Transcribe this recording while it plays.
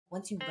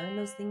once you learn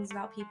those things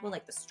about people,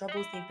 like the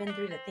struggles they've been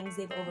through, the things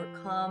they've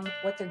overcome,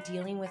 what they're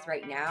dealing with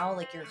right now,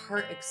 like your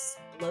heart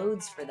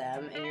explodes for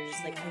them and you're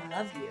just like, I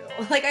love you.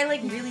 Like I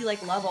like really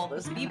like love all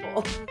those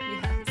people.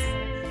 Yes.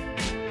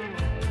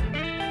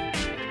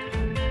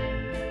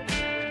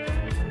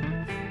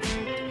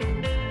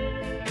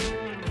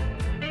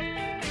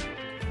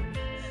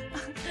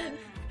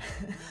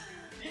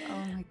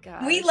 Oh my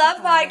God. We love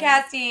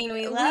podcasting.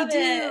 We love it.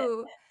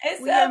 Do. It's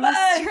We so are fun.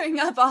 mustering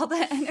up all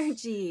the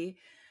energy,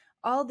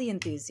 all the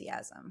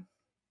enthusiasm.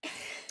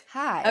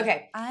 Hi.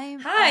 Okay.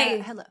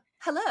 Hi.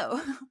 Hello.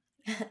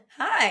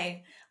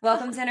 Hi.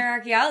 Welcome to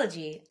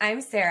Archeology. I'm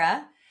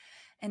Sarah.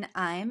 And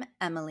I'm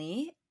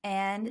Emily.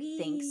 And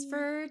thanks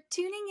for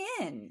tuning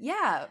in.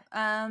 Yeah.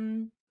 I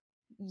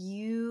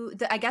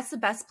guess the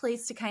best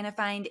place to kind of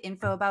find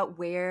info about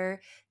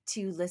where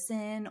to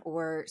listen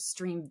or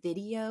stream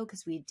video,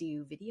 because we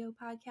do video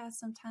podcasts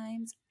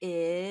sometimes,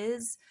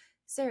 is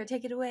Sarah,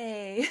 take it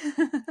away.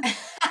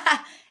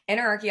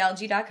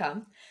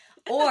 Interarcheology.com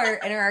or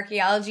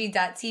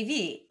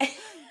interarcheology.tv.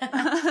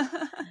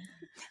 Huzzah.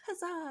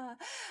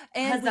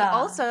 And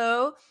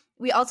Huzzah.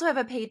 we also have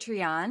a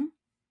Patreon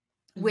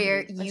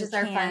where you just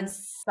can, our fun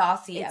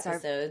saucy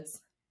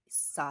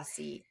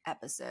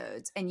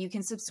episodes. And you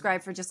can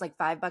subscribe for just like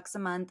 $5 a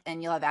month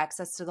and you'll have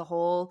access to the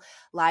whole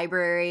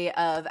library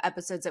of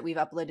episodes that we've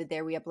uploaded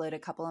there. We upload a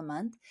couple a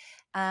month.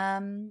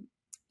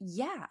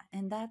 Yeah.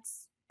 And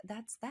that's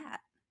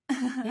that.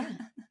 Yeah.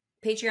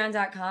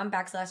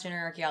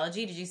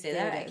 Patreon.com/interarcheology. Did you say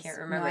that? I can't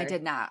remember. No, I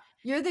did not.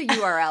 You're the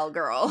URL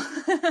girl.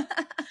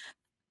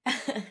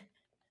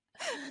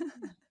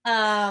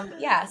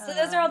 Yeah, so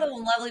those are all the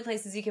lovely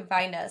places you can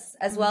find us,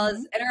 as well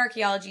as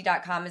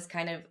interarcheology.com is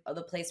kind of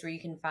the place where you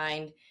can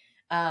find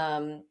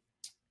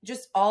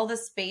just all the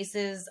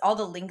spaces, all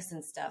the links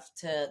and stuff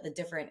to the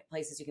different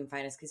places you can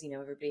find us, because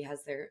everybody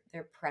has their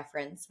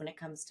preference when it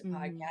comes to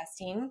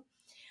podcasting.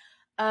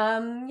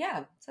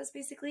 Yeah, so that's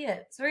basically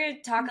it. So we're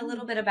going to talk a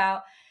little bit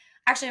about,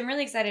 actually I'm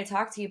really excited to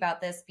talk to you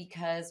about this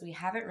because we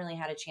haven't really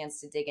had a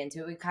chance to dig into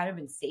it. We've kind of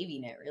been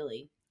saving it,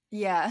 really.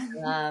 Yeah.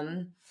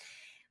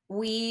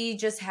 We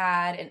just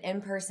had an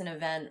in-person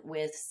event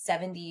with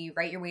 70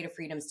 Write Your Way to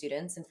Freedom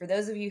students. And for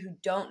those of you who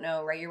don't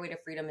know, Write Your Way to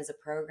Freedom is a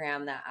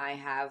program that I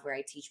have where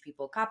I teach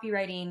people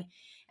copywriting.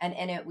 And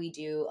in it, we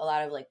do a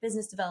lot of like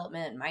business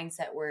development and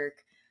mindset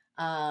work.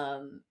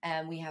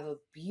 And we have a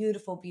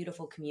beautiful,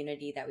 beautiful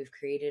community that we've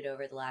created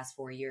over the last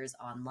 4 years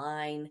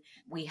online.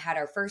 We had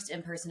our first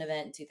in-person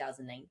event in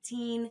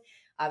 2019.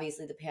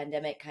 Obviously, the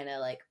pandemic kind of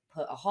like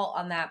put a halt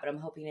on that, but I'm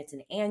hoping it's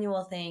an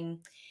annual thing.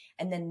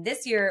 And then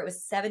this year it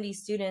was 70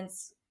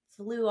 students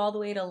flew all the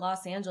way to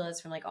Los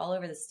Angeles from like all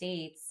over the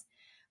States.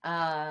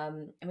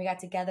 And we got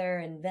together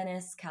in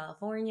Venice,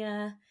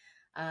 California,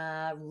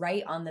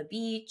 right on the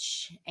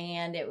beach.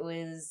 And it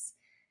was,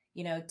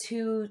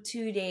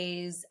 two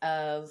days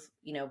of,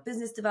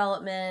 business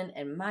development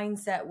and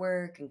mindset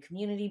work and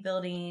community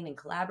building and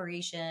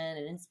collaboration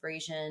and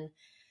inspiration.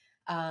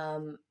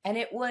 And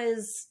it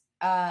was,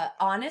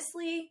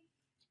 honestly,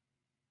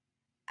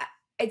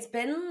 it's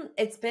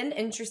been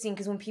interesting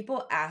because when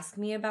people ask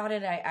me about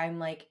it, I'm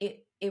like,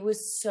 it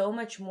was so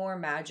much more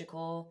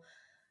magical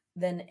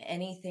than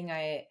anything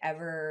I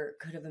ever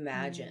could have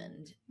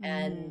imagined.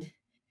 And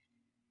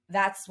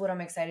that's what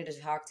I'm excited to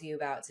talk to you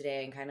about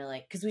today, and kind of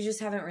like, because we just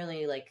haven't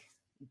really like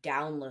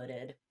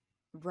downloaded.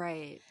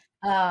 Right.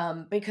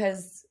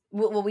 Because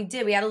what we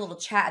did, we had a little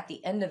chat at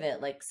the end of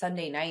it, like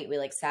Sunday night, we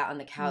like sat on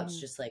the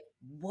couch just like,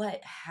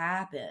 what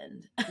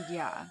happened?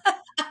 Yeah.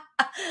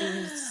 It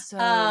was so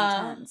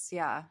intense.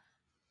 Yeah.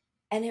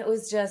 And it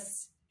was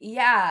just,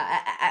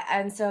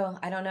 and so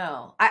I don't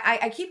know.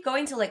 I keep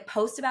going to like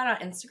post about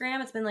it on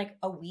Instagram. It's been like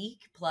a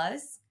week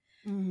plus.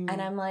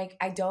 And I'm like,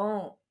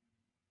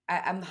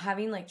 I'm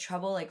having like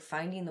trouble like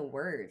finding the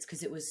words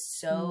because it was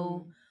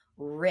so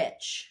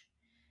rich.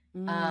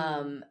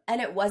 And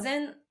it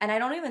wasn't, and I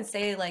don't even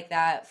say like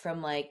that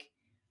from like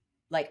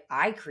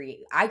I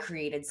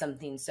created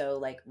something so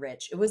like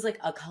rich. It was like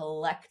a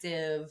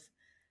collective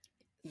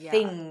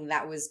thing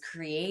that was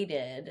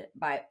created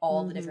by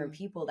all the different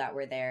people that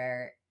were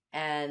there.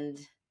 And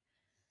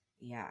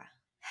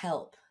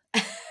help.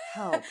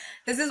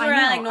 This is where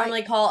I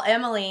normally call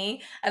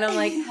Emily and I'm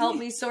like, help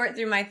me sort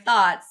through my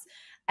thoughts.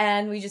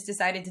 And we just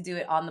decided to do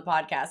it on the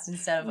podcast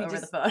instead of over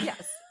the phone.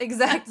 Yes,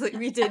 exactly.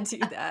 We did do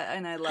that.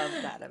 And I love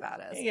that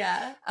about us.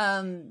 Yeah.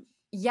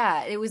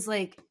 Yeah, it was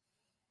like,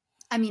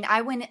 I mean,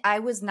 I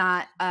was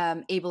not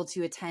able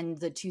to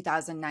attend the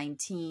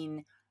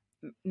 2019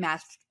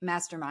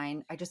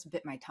 mastermind. I just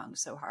bit my tongue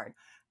so hard.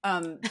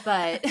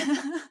 But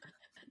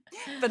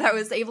but I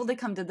was able to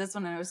come to this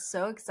one and I was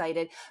so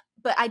excited.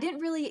 But I didn't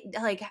really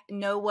like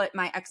know what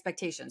my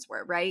expectations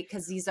were, right?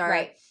 Because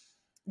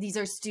these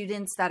are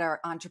students that are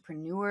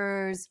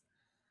entrepreneurs,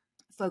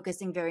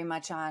 focusing very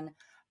much on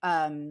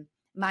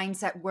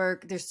mindset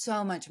work. There's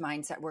so much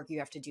mindset work you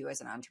have to do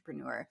as an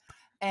entrepreneur.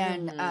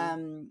 And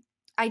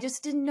I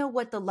just didn't know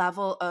what the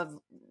level of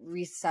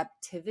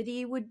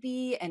receptivity would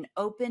be and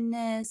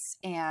openness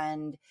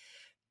and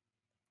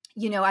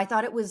I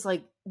thought it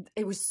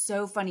was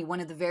so funny. One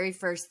of the very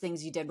first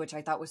things you did, which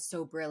I thought was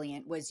so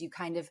brilliant, was you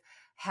kind of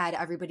had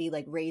everybody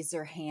like raise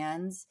their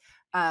hands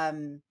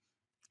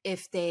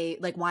if they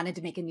like wanted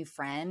to make a new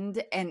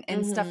friend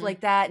and stuff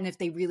like that. And if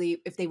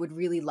they would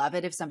really love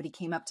it if somebody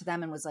came up to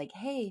them and was like,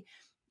 hey,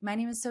 my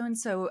name is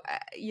so-and-so,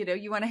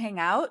 you want to hang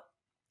out?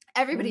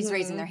 Everybody's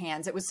raising their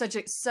hands. It was such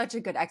a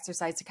good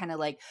exercise to kind of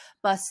like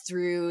bust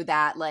through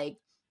that, like,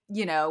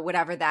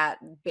 whatever that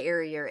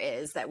barrier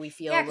is that we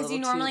feel. Yeah, because you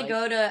normally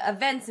go to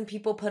events and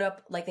people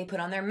they put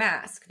on their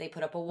mask, they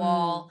put up a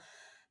wall,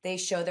 they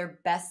show their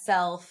best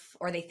self,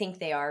 or they think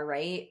they are,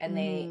 right?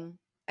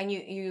 And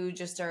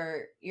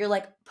you're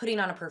like putting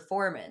on a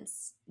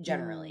performance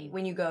generally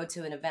when you go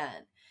to an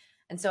event.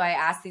 And so I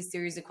asked these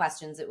series of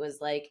questions. It was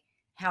like,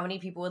 how many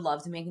people would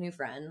love to make a new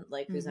friend?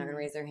 Like, who's not going to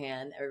raise their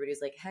hand?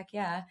 Everybody's like, heck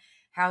yeah.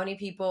 How many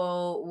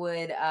people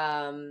would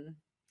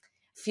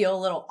feel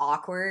a little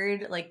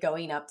awkward, like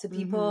going up to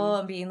people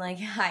and being like,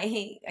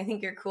 hi, I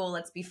think you're cool.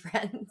 Let's be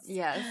friends.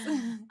 Yes.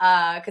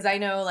 Because I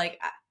know, like,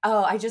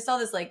 I just saw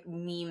this like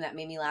meme that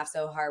made me laugh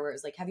so hard where it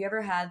was like, have you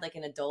ever had like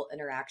an adult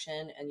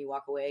interaction and you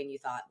walk away and you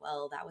thought,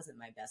 well, that wasn't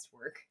my best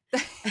work?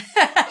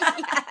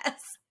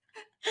 Yes.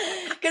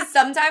 Because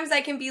sometimes I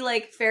can be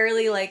like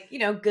fairly like,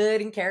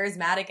 good and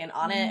charismatic and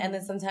on it. And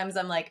then sometimes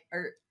I'm like,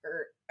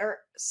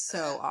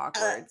 so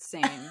awkward.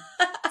 Same.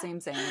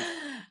 And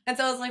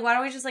so I was like, why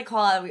don't we just like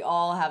call out? We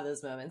all have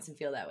those moments and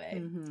feel that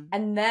way.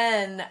 And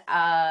then,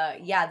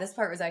 this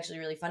part was actually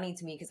really funny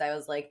to me because I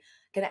was like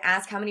going to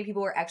ask how many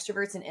people were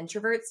extroverts and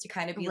introverts to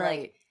kind of be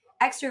like,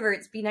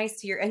 extroverts, be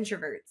nice to your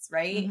introverts,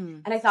 right?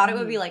 And I thought it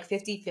would be like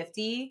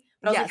 50-50.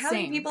 But I was like, how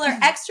many people are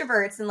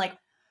extroverts? And like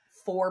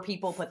 4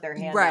 people put their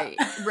hand up.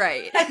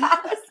 Right. And I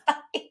was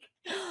like,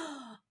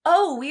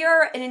 oh, we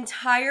are an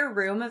entire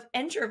room of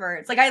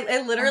introverts. Like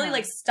it literally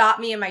like stopped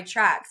me in my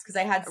tracks because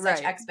I had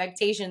such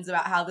expectations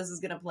about how this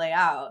was going to play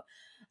out.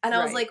 And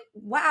I was like,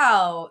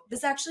 wow,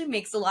 this actually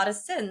makes a lot of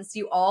sense.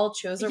 You all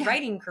chose a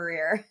writing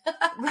career.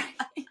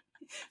 Right.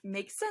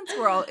 Makes sense.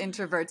 We're all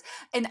introverts.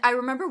 And I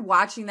remember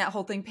watching that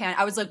whole thing pan.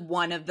 I was like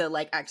one of the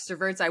like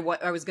extroverts. I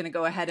was going to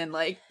go ahead and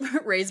like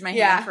raise my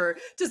hand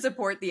to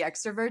support the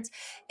extroverts.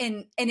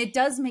 And it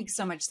does make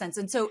so much sense.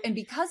 And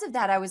because of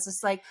that, I was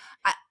just like,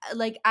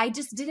 I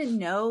just didn't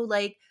know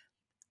like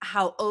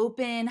how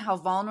open, how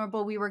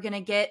vulnerable we were going to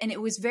get. And it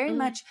was very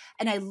much,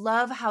 and I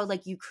love how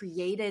like you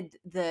created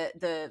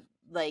the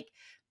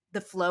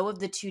flow of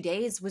the 2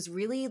 days was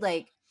really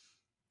like,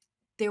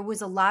 there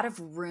was a lot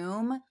of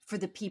room for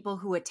the people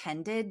who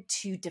attended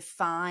to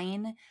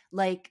define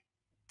like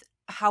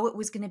how it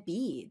was going to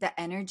be, the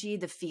energy,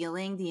 the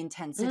feeling, the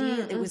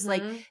intensity. It was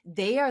like,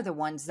 they are the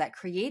ones that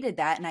created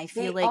that. And I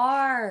feel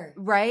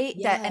right.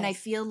 Yes. That, and I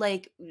feel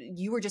like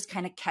you were just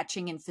kind of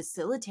catching and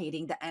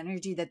facilitating the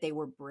energy that they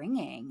were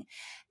bringing.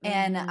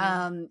 And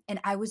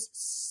I was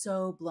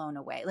so blown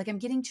away. Like I'm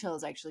getting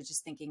chills actually,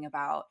 just thinking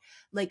about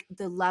like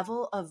the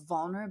level of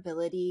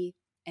vulnerability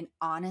and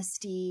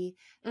honesty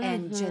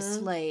and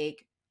just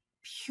like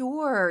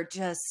pure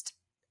just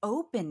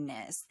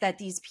openness that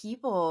these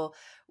people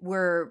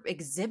were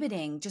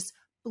exhibiting just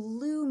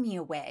blew me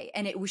away.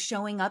 And it was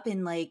showing up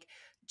in like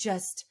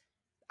just,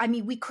 I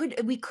mean,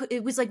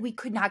 it was like we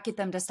could not get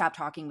them to stop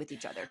talking with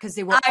each other because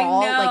they were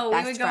all like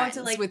best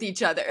friends with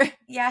each other.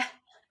 Yeah.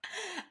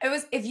 It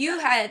was,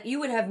 you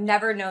would have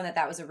never known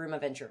that was a room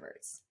of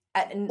introverts.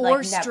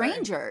 Or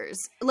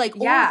strangers, like,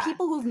 or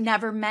people who've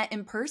never met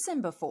in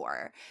person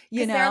before,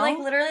 they're like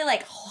literally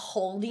like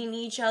holding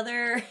each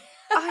other.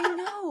 I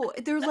know.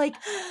 They're like,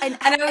 and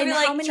I would be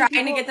like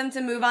trying to get them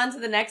to move on to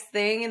the next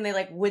thing and they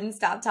like wouldn't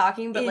stop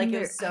talking, but like it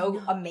was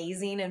so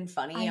amazing and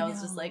funny. I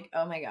was just like,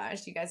 oh my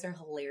gosh, you guys are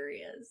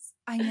hilarious.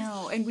 I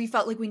know. And we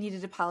felt like we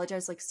needed to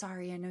apologize. Like,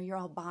 sorry, I know you're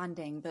all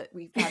bonding, but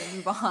we've got to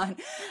move on.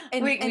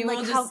 And we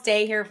will just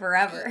stay here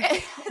forever.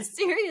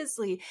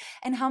 Seriously.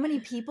 And how many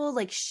people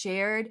like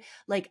shared,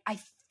 like, I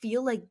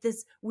feel like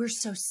we're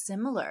so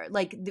similar.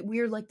 Like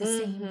we're like the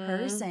same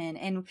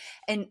person.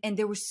 And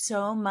there was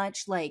so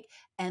much like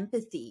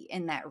empathy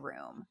in that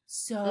room,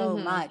 so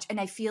much. And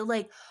I feel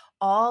like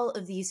all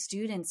of these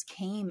students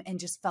came and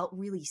just felt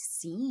really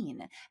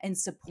seen and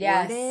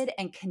supported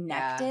and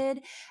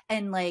connected.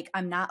 And like,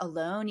 I'm not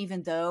alone,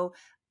 even though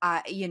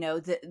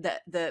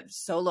the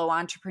solo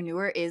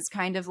entrepreneur is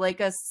kind of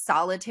like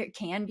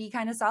can be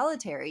kind of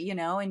solitary,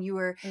 and you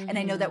were, and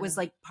I know that was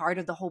like part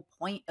of the whole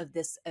point of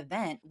this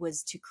event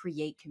was to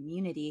create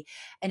community.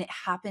 And it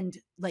happened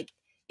like,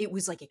 it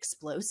was like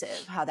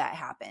explosive how that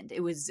happened.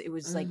 It was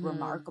like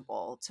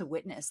remarkable to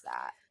witness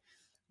that.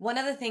 One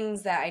of the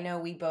things that I know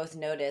we both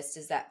noticed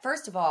is that,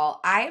 first of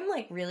all, I'm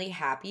like really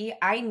happy.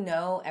 I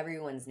know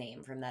everyone's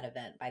name from that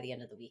event by the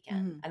end of the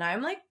weekend. And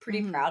I'm like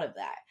pretty proud of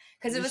that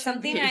because it was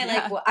something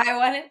I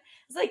wanted.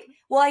 It's like,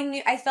 well,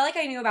 I felt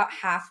like I knew about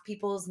half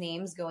people's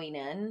names going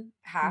in,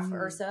 half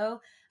or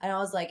so. And I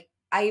was like,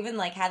 I even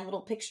like had little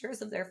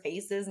pictures of their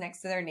faces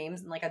next to their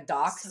names in like a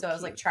doc. So I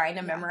was like trying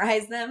to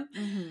memorize them.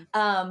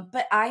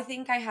 But I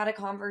think I had a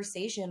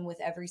conversation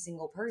with every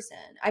single person.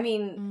 I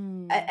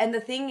mean, and the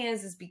thing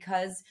is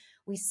because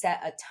we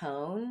set a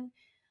tone.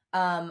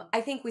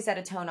 I think we set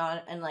a tone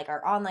on in like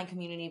our online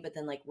community, but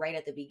then like right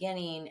at the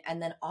beginning. And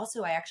then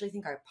also I actually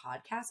think our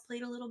podcast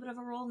played a little bit of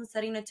a role in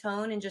setting a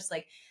tone and just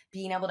like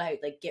being able to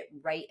like get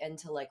right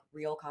into like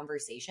real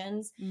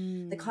conversations.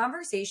 The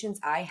conversations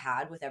I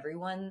had with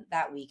everyone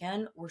that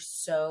weekend were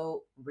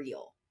so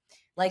real.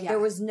 Like Yeah. there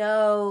was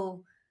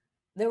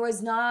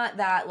not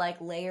that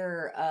like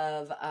layer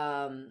of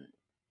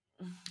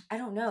I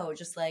don't know,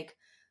 just like,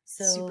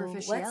 so what's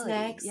Superficiality.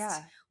 next?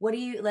 Yeah. What do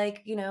you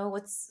like,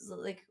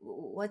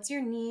 what's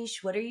your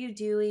niche? What are you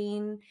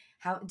doing?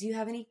 How do you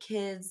have any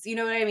kids? You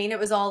know what I mean? It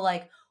was all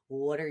like,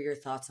 what are your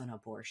thoughts on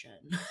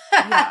abortion?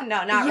 Yeah.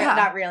 No, Yeah.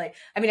 not really.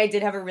 I mean, I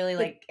did have a really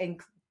But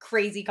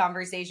crazy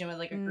conversation with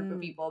like a group of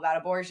people about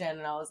abortion,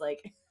 and I was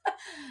like,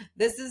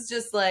 this is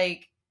just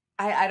like,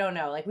 I don't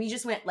know. Like we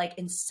just went like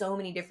in so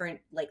many different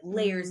like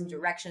layers and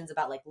directions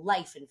about like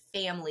life and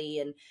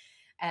family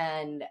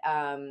and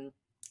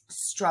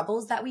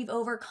struggles that we've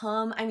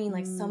overcome. I mean,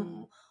 like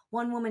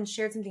one woman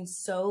shared something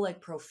so like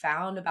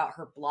profound about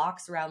her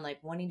blocks around like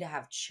wanting to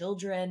have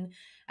children,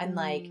 and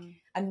like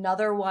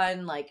another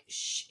one like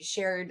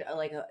shared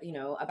like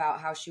about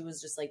how she was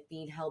just like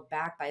being held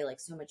back by like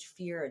so much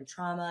fear and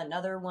trauma.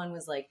 Another one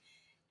was like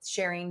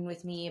sharing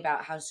with me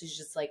about how she's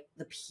just like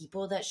the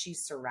people that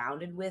she's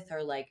surrounded with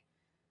are like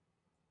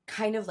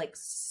kind of like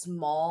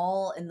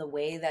small in the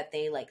way that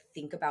they like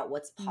think about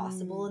what's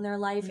possible in their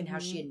life, and how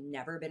she had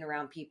never been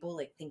around people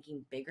like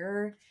thinking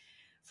bigger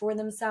for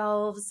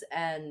themselves.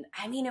 And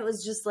I mean, it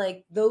was just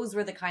like those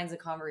were the kinds of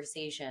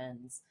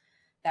conversations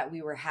that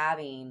we were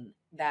having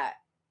that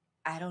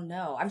I don't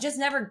know. I've just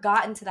never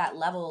gotten to that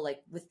level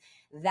like with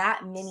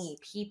that many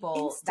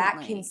people that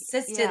instantly.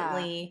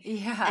 consistently.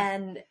 Yeah.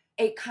 And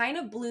it kind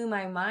of blew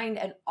my mind.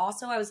 And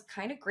also I was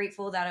kind of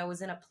grateful that I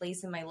was in a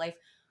place in my life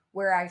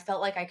where I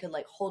felt like I could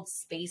like hold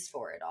space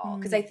for it all.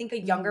 Cause I think a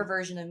younger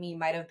version of me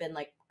might have been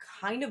like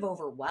kind of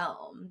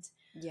overwhelmed.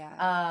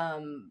 Yeah.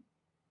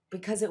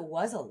 Because it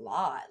was a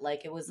lot.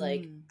 Like it was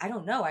like, I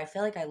don't know. I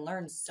feel like I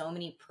learned so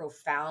many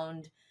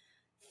profound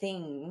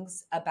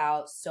things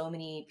about so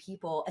many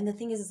people. And the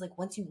thing is like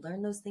once you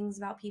learn those things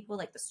about people,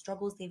 like the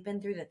struggles they've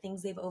been through, the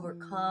things they've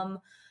overcome,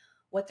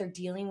 what they're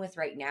dealing with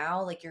right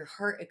now, like your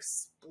heart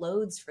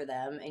explodes for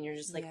them, and you're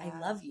just like, I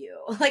love you.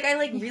 Like I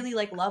like really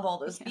like love all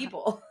those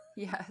people.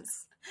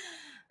 Yes.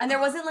 And there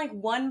wasn't like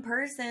one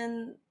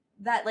person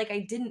that like I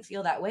didn't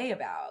feel that way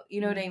about.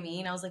 You know what I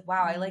mean? I was like,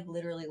 wow, I like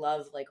literally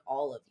love like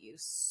all of you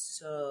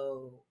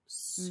so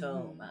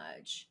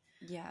much.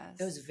 Yes.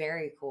 It was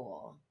very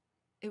cool.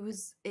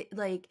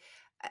 Like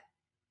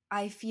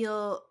I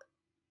feel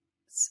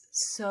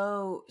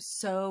so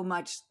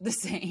much the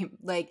same.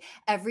 Like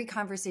every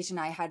conversation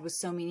I had was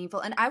so meaningful,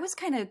 and I was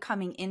kind of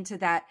coming into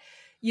that,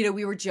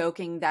 we were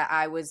joking that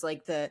I was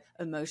like the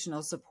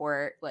emotional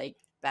support like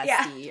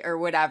bestie or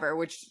whatever,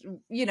 which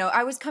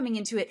I was coming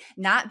into it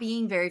not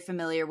being very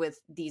familiar with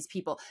these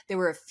people. There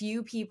were a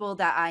few people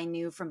that I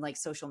knew from like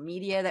social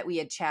media that we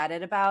had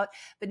chatted about,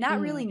 but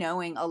not really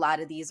knowing a lot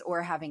of these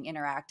or having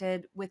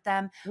interacted with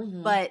them.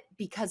 But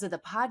because of the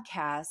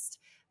podcast,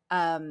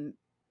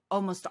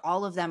 almost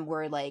all of them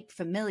were like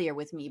familiar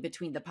with me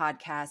between the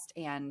podcast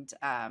and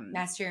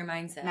Master Your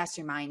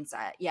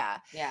Mindset. Yeah.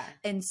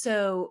 And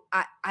so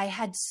I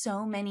had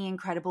so many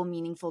incredible,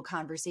 meaningful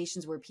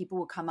conversations where people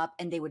would come up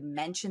and they would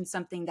mention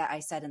something that I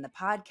said in the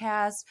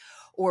podcast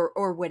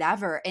or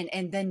whatever.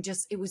 And then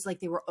just, it was like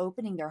they were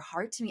opening their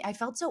heart to me. I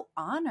felt so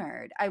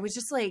honored. I was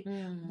just like,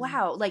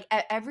 wow, like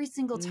every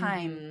single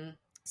time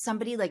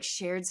somebody like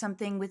shared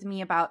something with me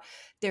about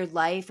their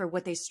life or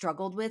what they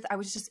struggled with,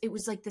 it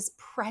was like this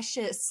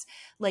precious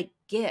like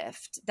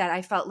gift that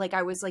I felt like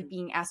I was like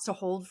being asked to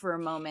hold for a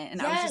moment.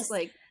 And I was just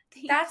like,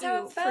 thank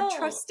you for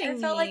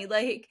trusting me.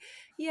 Like,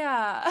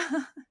 yeah.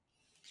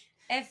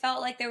 It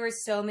felt like there were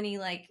so many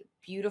like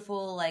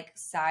beautiful like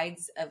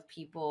sides of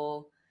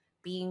people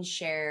being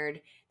shared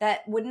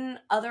that they wouldn't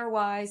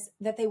otherwise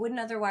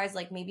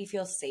like maybe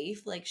feel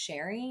safe like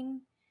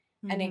sharing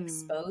and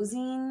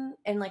exposing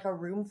in like a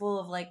room full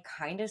of like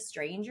kind of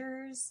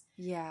strangers.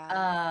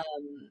 Yeah.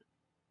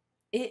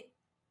 It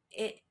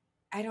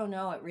I don't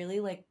know, it really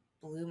like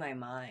blew my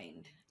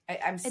mind.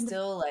 I'm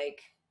still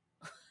like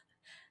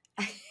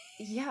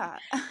yeah.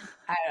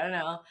 I don't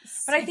know.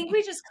 But I think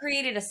we just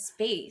created a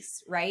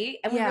space, right?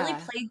 And we really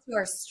played to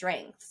our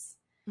strengths.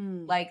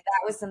 Like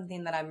that was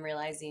something that I'm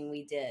realizing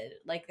we did.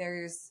 Like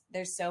there's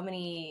so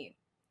many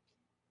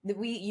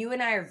you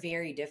and I are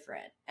very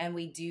different, and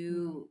we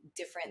do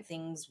different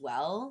things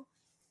well.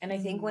 And I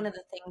think one of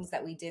the things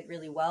that we did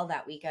really well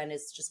that weekend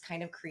is just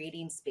kind of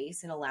creating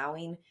space and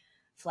allowing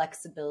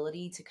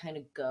flexibility to kind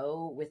of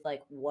go with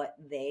like what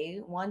they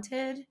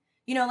wanted.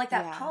 Like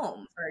that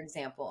poem, for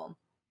example.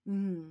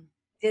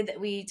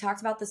 We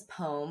talked about this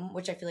poem,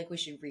 which I feel like we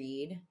should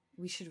read.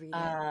 We should read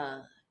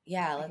it.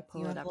 Yeah, you want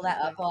to pull that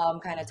up while I'm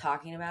kind of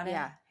talking about it?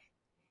 Yeah.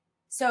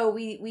 So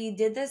we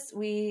did this,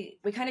 we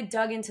kind of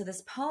dug into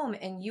this poem,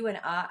 and you and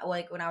I,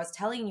 like when I was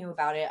telling you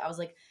about it, I was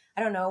like,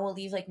 I don't know, we'll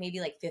leave like maybe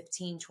like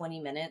 15, 20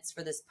 minutes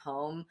for this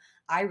poem.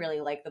 I really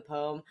like the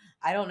poem.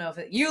 I don't know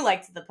if you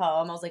liked the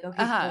poem. I was like,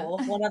 okay, cool.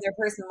 Uh-huh. One other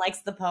person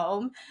likes the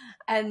poem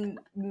and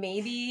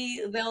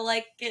maybe they'll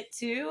like it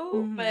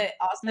too, Hmm. but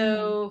Hmm.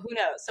 also who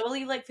knows? So we'll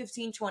leave like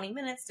 15, 20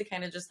 minutes to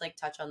kind of just like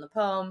touch on the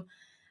poem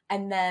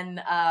and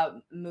then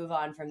move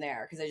on from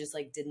there because I just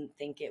like didn't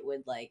think it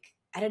would like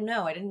I didn't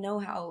know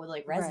how it would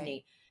like Right.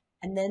 resonate.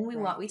 And then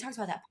Right. we talked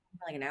about that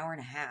for like an hour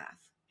and a half.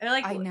 And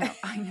like I know.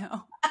 I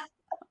know.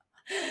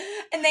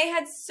 and they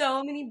had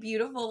so many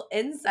beautiful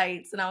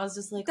insights and I was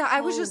just like, That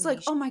I was just like,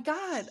 "Holy "Oh my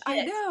God, I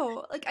shit."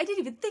 know." Like, I didn't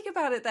even think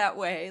about it that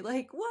way.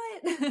 Like,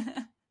 what?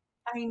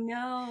 I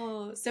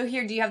know. So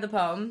here, do you have the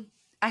poem?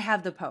 I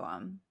have the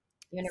poem.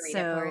 You want to read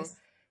it for So, us?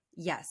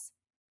 yes.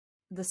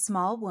 The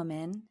small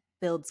woman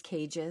builds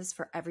cages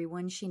for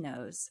everyone she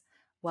knows,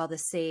 while the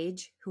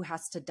sage, who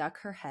has to duck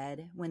her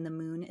head when the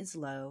moon is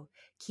low,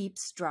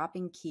 keeps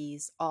dropping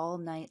keys all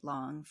night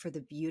long for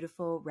the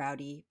beautiful,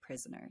 rowdy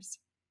prisoners.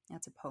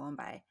 That's a poem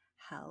by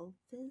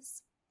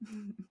Halfiz,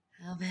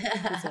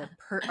 who's a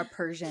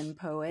Persian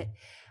poet.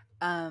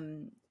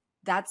 Um,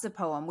 that's a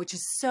poem which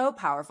is so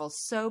powerful,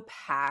 so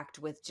packed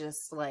with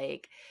just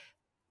like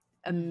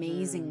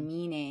amazing Mhm.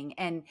 meaning.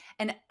 And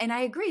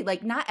I agree,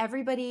 like not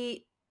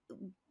everybody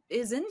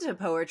is into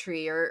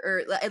poetry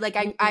or like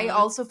I Mhm.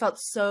 also felt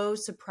so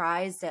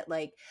surprised at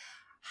like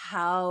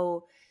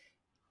how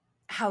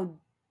how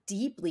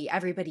deeply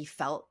everybody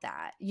felt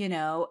that, you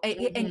know.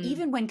 And Mhm.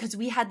 even when, because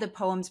we had the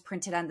poems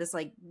printed on this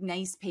like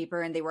nice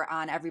paper and they were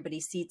on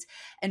everybody's seats,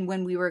 and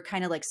when we were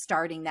kind of like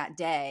starting that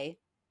day,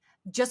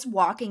 just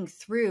walking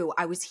through,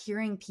 I was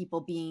hearing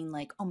people being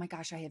like, "Oh my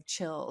gosh, I have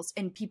chills,"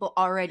 and people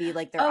already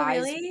like their Oh,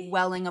 eyes really?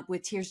 welling up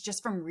with tears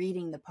just from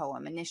reading the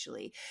poem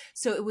initially.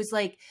 So it was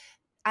like,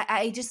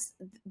 I just,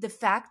 the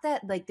fact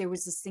that like there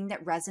was this thing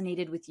that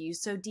resonated with you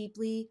so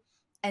deeply,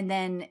 and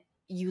then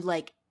you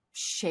like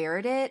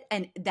shared it,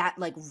 and that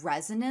like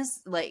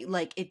resonance,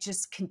 like it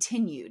just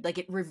continued, like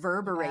it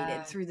reverberated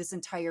Yeah. through this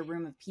entire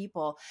room of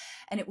people,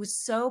 and it was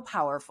so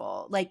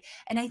powerful. Like,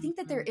 and I think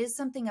that there Mhm. is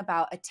something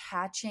about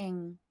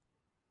attaching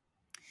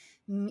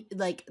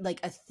like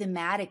a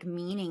thematic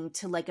meaning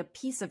to like a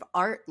piece of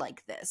art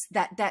like this,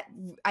 that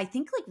I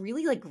think like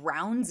really like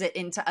grounds it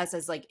into us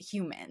as like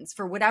humans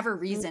for whatever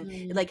reason.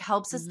 It Mhm. like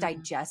helps us Mhm.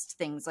 digest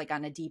things like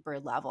on a deeper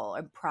level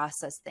and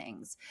process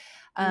things.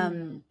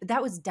 Mm.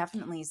 That was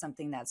definitely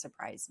something that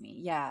surprised me.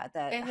 Yeah,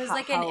 that It was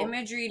like an how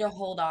imagery to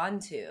hold on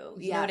to.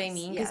 You know what I yes,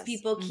 mean? Because yes.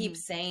 people keep Hmm.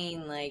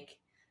 saying like,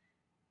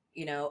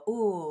 you know,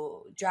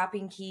 ooh,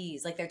 dropping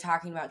keys. Like they're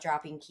talking about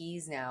dropping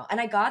keys now. And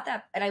I got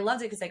that and I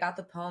loved it because I got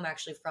the poem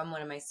actually from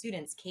one of my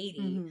students,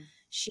 Katie. Hmm.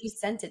 She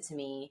sent it to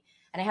me.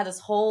 And I had this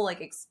whole like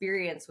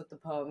experience with the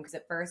poem because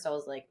at first I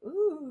was like,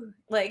 ooh,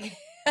 like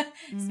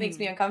this makes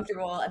me Hmm.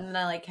 uncomfortable. And then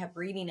I like kept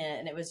reading it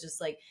and it was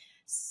just like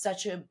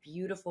such a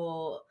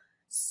beautiful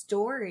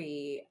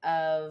story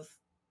of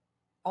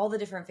all the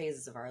different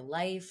phases of our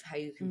life, how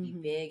you can be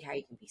Hmm. big, how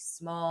you can be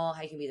small,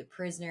 how you can be the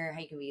prisoner, how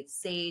you can be the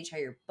sage, how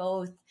you're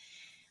both,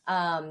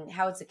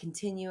 how it's a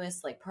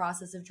continuous like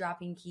process of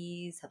dropping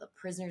keys, how the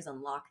prisoners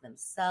unlock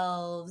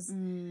themselves.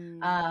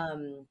 Mm.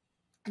 Um,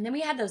 and then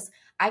we had those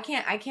I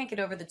can't get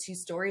over the two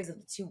stories of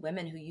the two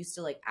women who used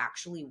to like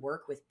actually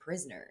work with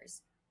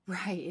prisoners.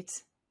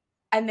 Right.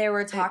 And they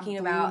were It talking blew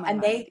about my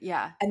mind.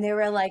 Yeah. and they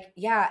were like,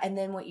 yeah, and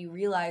then what you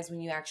realize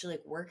when you actually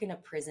like work in a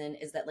prison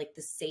is that like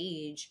the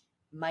sage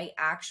might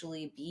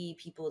actually be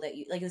people that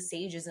you like the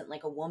sage isn't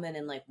like a woman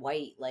in like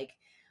white, like,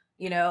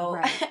 you know,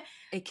 Right.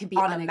 It can be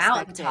on a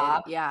unexpected.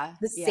 mountaintop. Yeah.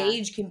 The Yeah.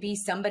 sage can be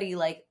somebody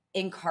like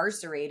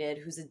incarcerated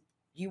who's a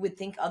you would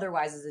think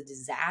otherwise is a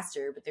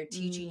disaster, but they're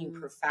teaching you Mm,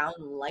 profound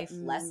life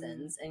mm.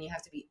 lessons and you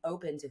have to be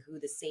open to who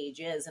the sage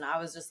is. And I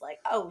was just like,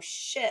 oh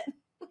shit.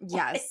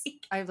 Yes.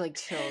 like I have like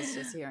chills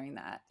just hearing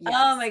that.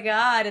 Oh Yes. my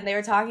God. And they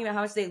were talking about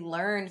how much they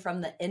learned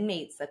from the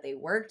inmates that they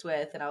worked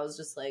with. And I was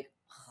just like,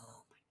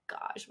 oh my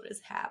gosh, what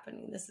is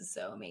happening? This is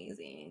so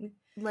amazing.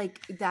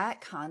 Like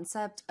that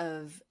concept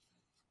of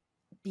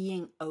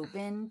being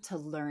open to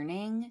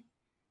learning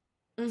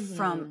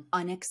from Mm-hmm.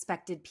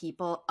 unexpected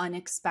people,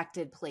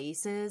 unexpected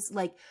places,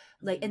 like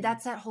and Mm-hmm.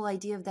 that's that whole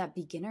idea of that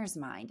beginner's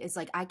mind. Is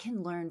like I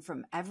can learn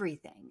from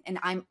everything and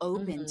I'm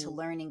open to Mm-hmm.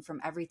 learning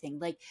from everything.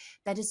 Like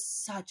that is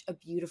such a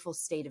beautiful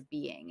state of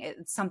being.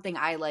 It's something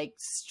I like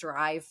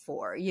strive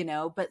for, you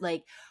know. But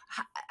like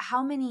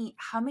how many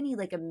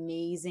like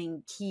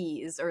amazing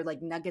keys or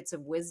like nuggets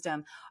of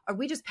wisdom are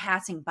we just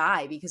passing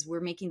by because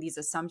we're making these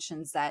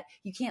assumptions that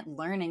you can't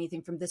learn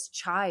anything from this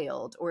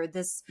child or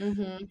this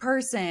Mm-hmm.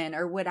 person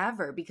or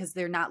whatever because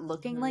they're not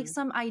looking like Mm-hmm.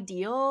 some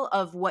ideal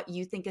of what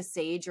you think a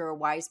sage or a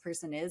wise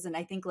person is. And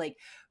I think like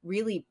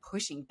really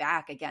pushing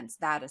back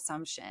against that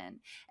assumption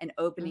and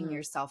opening Mm-hmm.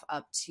 yourself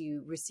up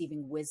to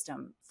receiving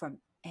wisdom from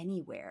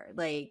anywhere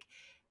like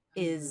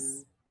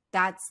Mm-hmm. is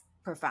that's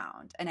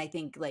profound, and I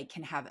think like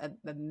can have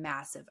a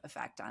massive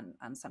effect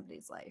on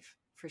somebody's life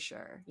for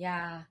sure.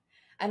 Yeah.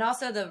 And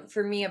also the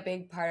for me a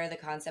big part of the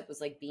concept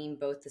was like being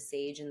both the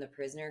sage and the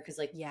prisoner because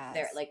like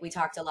there Yes. like we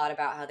talked a lot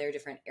about how there are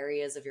different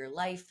areas of your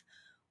life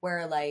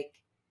where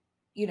like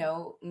you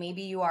know,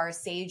 maybe you are a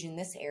sage in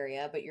this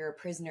area, but you're a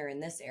prisoner in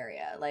this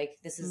area. Mm. Like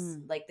this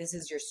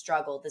is your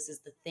struggle. This is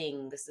the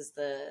thing. This is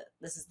the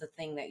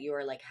thing that you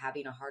are like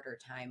having a harder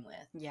time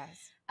with.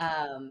 Yes.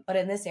 But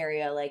in this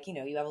area, like, you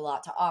know, you have a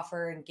lot to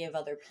offer and give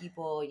other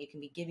people. You can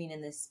be giving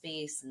in this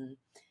space,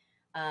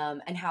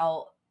 and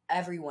how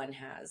everyone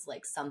has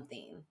like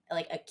something,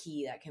 like a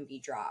key that can be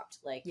dropped.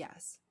 Like,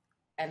 Yes.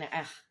 and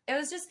it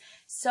was just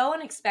so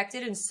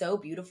unexpected and so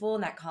beautiful.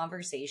 And that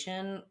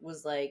conversation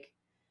was like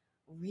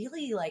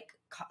really like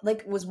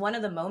was one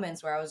of the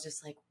moments where I was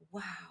just like,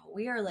 wow,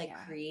 we are like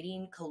Yeah.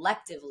 creating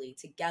collectively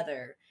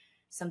together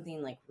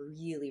something like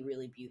really,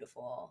 really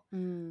beautiful.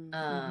 Mm. Mm-hmm.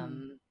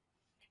 Um,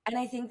 and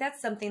I think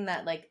that's something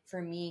that, like,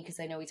 for me, because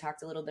I know we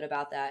talked a little bit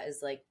about that, is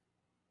like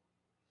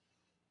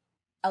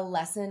a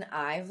lesson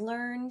I've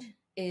learned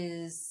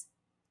is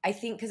I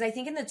think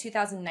in the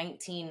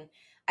 2019,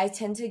 I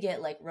tend to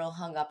get like real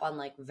hung up on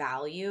like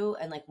value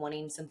and like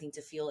wanting something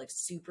to feel like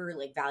super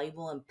like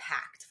valuable and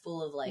packed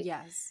full of like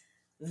Yes.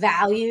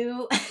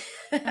 value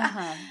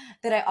Uh-huh.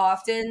 that I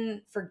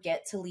often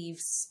forget to leave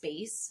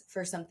space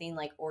for something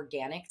like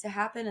organic to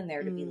happen and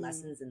there to be Mm.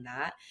 lessons in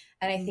that.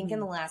 And I think in Mm-hmm.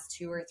 the last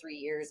 2 or 3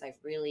 years, I've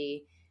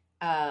really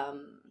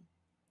um,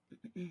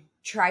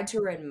 tried to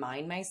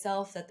remind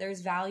myself that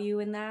there's value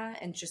in that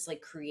and just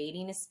like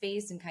creating a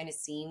space and kind of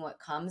seeing what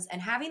comes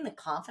and having the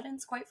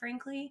confidence, quite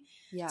frankly,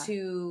 Yeah.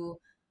 to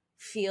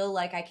feel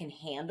like I can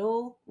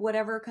handle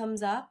whatever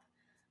comes up,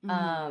 Mm-hmm.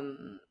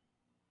 um,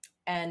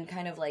 and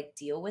kind of like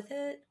deal with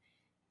it,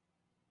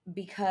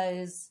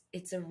 because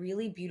it's a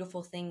really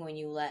beautiful thing when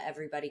you let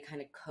everybody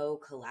kind of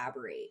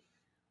co-collaborate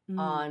Mm.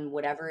 on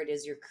whatever it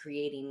is you're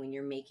creating when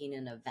you're making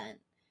an event.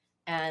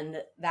 And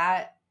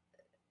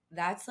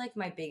that's like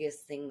my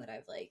biggest thing that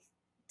I've like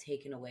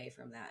taken away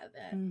from that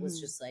event, was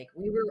Mm-hmm. just like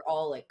we were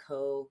all like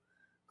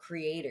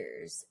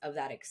co-creators of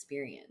that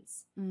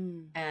experience.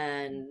 Mm.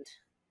 And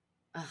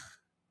ugh,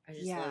 I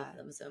just love Yeah.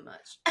 them so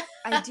much.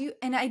 I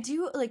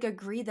do like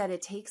agree that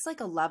it takes like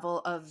a level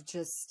of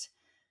just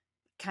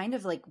kind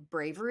of like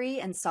bravery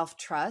and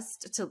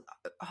self-trust to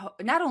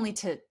not only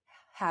to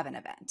have an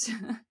event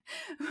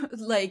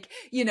like,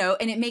 you know,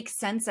 and it makes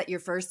sense that your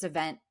first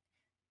event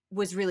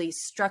was really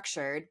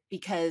structured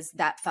because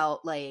that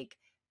felt like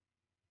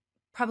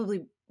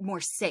probably more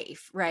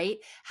safe, right?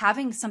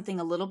 Having something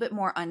a little bit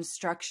more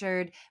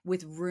unstructured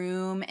with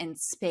room and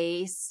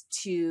space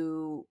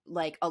to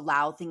like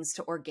allow things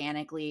to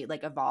organically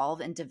like evolve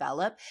and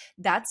develop.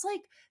 That's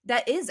like,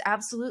 that is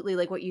absolutely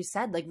like what you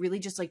said, like really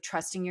just like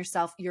trusting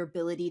yourself, your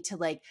ability to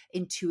like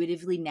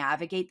intuitively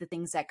navigate the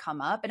things that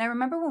come up. And I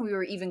remember when we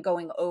were even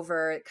going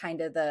over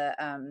kind of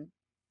the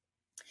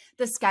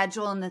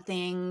schedule and the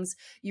things,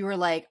 you were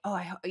like,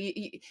 oh,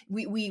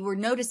 we were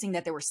noticing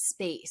that there was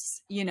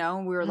space, you know,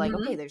 we were like,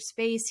 okay, Hmm. there's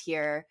space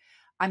here.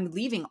 I'm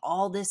leaving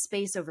all this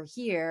space over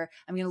here.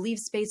 I'm going to leave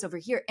space over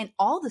here. And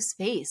all the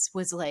space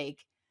was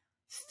like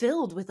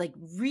filled with like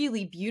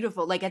really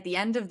beautiful, like at the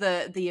end of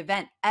the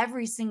event,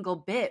 every single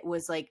bit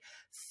was like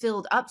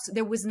filled up. So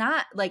there was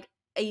not like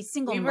a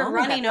single We were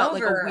moment that running felt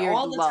like a over weird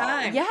all the lull.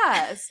 time.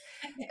 Yes.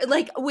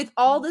 Like with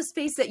all the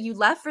space that you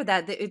left for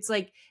that, it's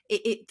like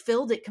it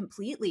filled it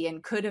completely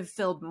and could have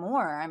filled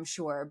more, I'm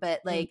sure.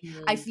 But like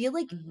I Hmm. feel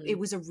like it Hmm.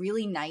 was a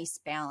really nice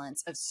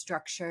balance of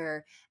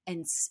structure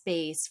and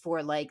space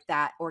for like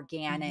that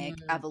organic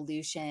Hmm.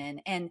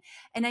 evolution. And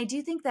I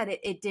do think that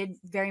it did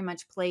very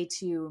much play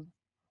to,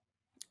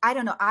 I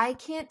don't know. I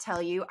can't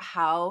tell you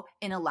how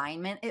in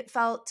alignment it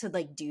felt to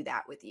like do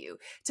that with you,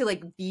 to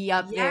like be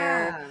up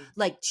there, Yeah.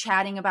 like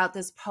chatting about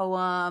this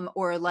poem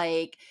or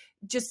like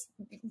just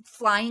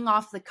flying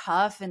off the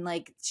cuff and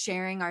like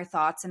sharing our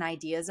thoughts and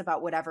ideas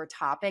about whatever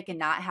topic and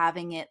not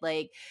having it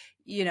like,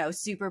 you know,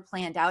 super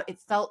planned out. It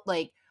felt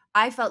like,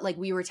 I felt like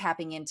we were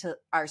tapping into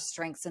our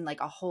strengths in like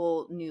a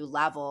whole new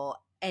level,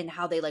 and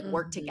how they like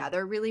work Hmm.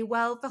 together really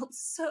well felt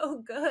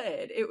so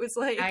good. It was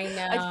like I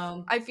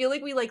know I feel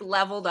like we like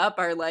leveled up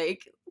our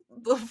like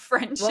little what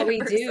friendship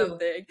we or do.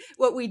 something.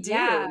 What we do,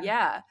 Yeah.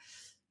 yeah.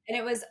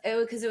 And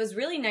because it was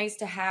really nice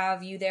to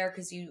have you there,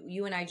 because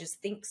you and I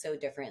just think so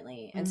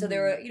differently. And so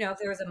there Hmm. were, you know, if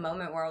there was a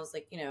moment where I was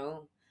like, you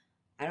know,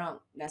 I don't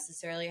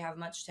necessarily have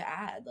much to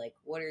add, like,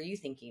 what are you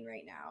thinking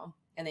right now?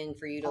 And then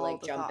for you to All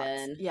like the jump thoughts,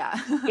 in, yeah.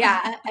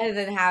 yeah, and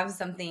then have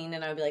something,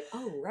 and I'd be like,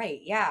 oh right,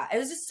 yeah. It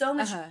was just so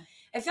much. Uh-huh.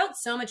 It felt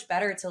so much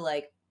better to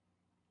like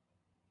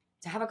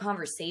to have a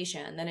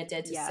conversation than it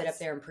did to sit up Yes.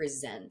 there and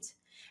present.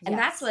 And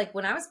that's Yes. like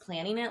when I was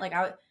planning it, like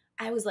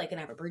I was like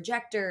gonna have a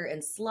projector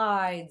and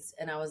slides,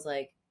 and I was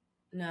like,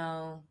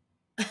 no.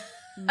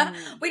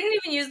 Mm. We didn't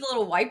even use the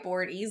little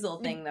whiteboard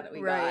easel thing that we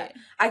got. Right.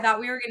 I thought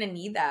we were gonna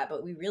need that,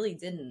 but we really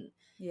didn't,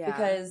 Yeah.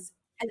 because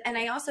and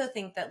I also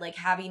think that like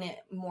having it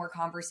more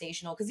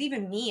conversational, because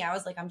even me, I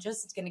was like, I'm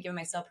just gonna give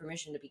myself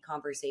permission to be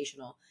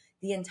conversational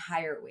the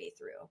entire way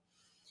through,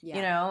 you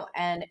Yeah. know,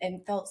 and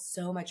felt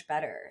so much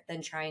better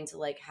than trying to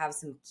like have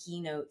some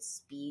keynote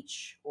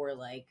speech or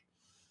like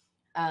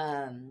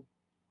um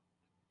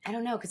I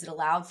don't know, because it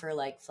allowed for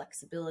like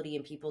flexibility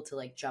and people to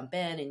like jump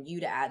in and you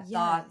to add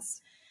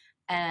thoughts. Yes.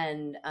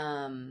 And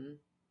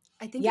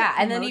I think it Yeah.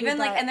 And then promoted even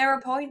like, that. and there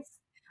were points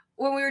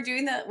when we were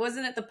doing that,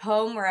 wasn't it the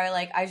poem where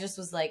I just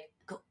was like,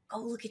 go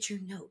look at your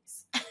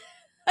notes.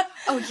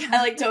 Oh yeah.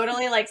 I like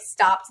totally like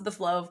stopped the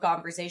flow of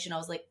conversation. I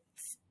was like,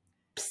 psst,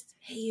 psst,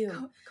 hey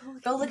you,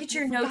 go look at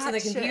you your notes on forgot the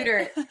shit.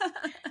 computer.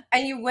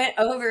 And you went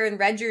over and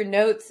read your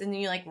notes and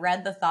you like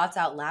read the thoughts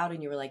out loud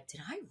and you were like,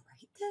 did I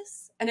write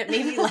this? And it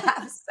made me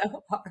laugh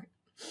so hard.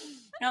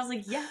 And I was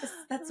like, yes,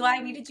 that's Oh why I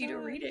my needed you to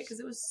read it, gosh. because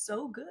it was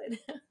so good.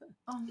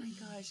 Oh my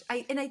gosh.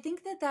 I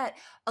think that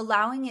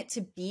allowing it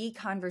to be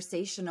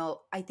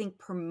conversational, I think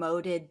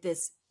promoted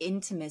this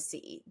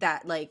intimacy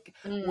that like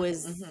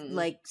was Mm-hmm.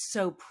 like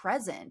so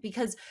present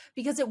because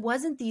it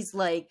wasn't these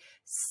like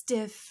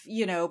stiff,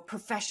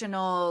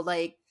 professional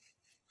like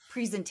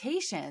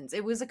presentations.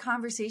 It was a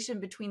conversation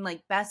between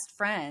like best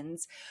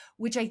friends,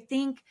 which I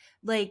think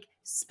like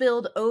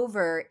spilled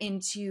over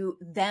into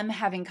them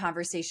having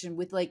conversation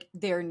with like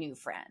their new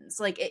friends.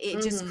 Like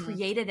it just Mm-hmm.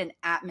 created an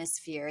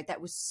atmosphere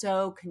that was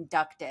so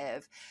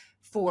conductive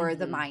for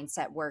the Mm-hmm.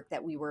 mindset work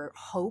that we were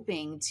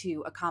hoping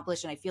to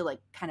accomplish. And I feel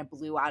like kind of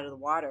blew out of the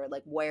water,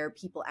 like where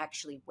people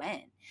actually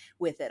went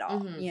with it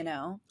all, Mm-hmm. you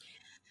know?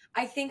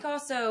 I think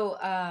also,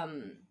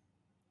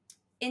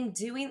 in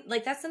doing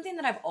like that's something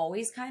that I've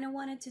always kind of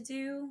wanted to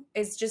do,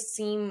 is just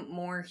seem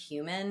more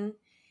human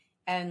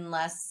and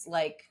less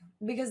like,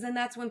 because then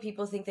that's when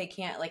people think they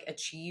can't like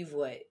achieve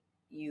what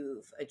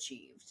you've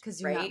achieved, Because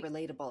you're not right?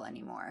 relatable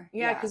anymore.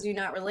 Yeah, Yeah. because you're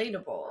not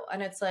relatable.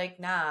 And it's like,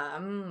 nah,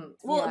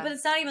 well, Yeah. but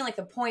it's not even like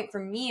the point for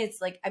me.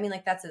 It's like, I mean,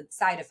 like that's a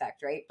side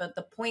effect, right? But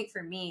the point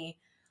for me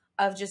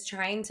of just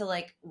trying to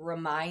like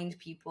remind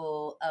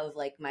people of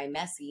like my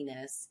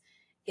messiness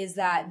is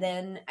that Mm.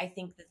 then I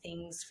think the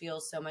things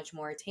feel so much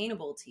more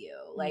attainable to you.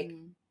 Like,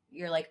 Mm.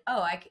 you're like,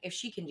 oh, if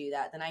she can do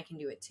that, then I can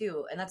do it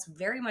too. And that's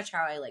very much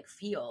how I like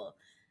feel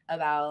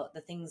about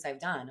the things I've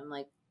done. I'm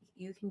like,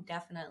 you can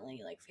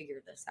definitely like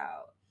figure this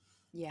out.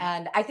 Yeah.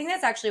 And I think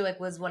that's actually like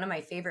was one of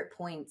my favorite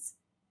points,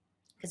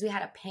 because we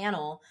had a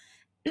panel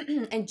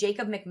and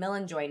Jacob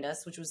McMillan joined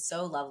us, which was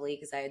so lovely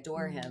because I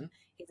adore Mm. him.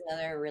 He's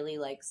another really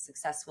like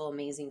successful,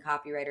 amazing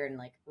copywriter and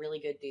like really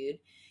good dude.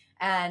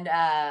 And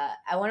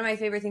one of my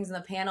favorite things in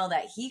the panel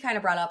that he kind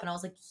of brought up, and I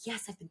was like,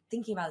 yes, I've been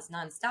thinking about this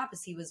nonstop,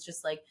 is he was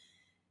just like,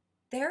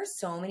 there are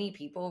so many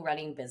people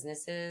running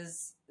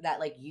businesses that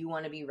like you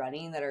want to be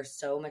running that are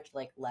so much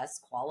like less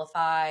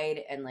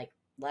qualified and like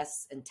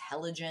less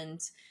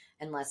intelligent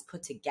and less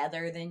put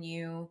together than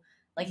you.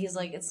 Like he's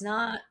like, Mm. it's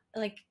not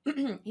like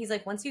he's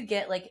like, once you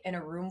get like in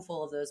a room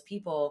full of those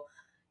people,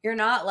 you're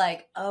not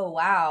like, oh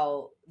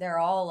wow, they're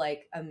all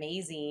like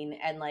amazing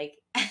and like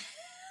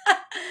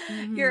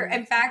you're, Mhm.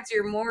 in fact,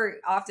 you're more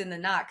often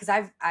than not, because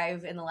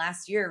I've in the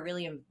last year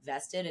really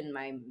invested in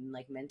my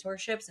like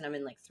mentorships, and I'm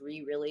in like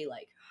 3 really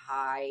like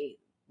high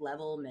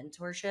level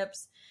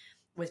mentorships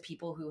with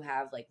people who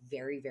have like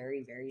very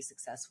very very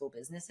successful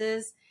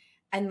businesses.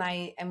 And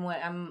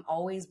what I'm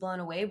always blown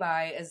away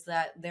by is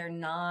that they're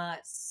not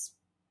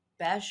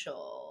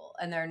special,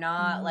 and they're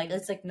not like, Mhm.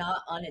 it's like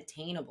not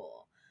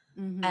unattainable.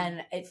 Mhm.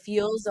 And it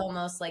feels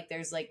almost like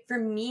there's like, for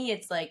me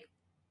it's like,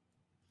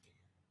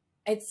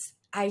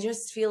 I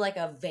just feel like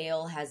a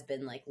veil has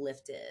been like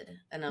lifted,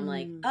 and I'm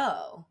like, Mm.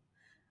 oh,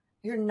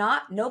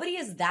 nobody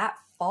is that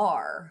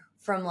far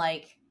from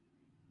like,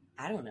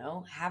 I don't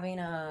know, having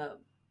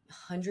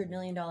 $100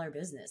 million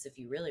business if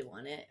you really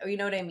want it, or you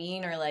know what I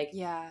mean, or like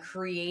Yeah.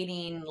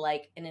 creating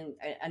like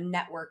a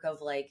network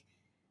of like,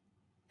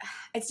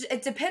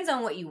 it depends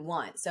on what you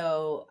want.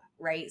 So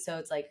right, so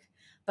it's like,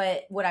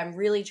 but what I'm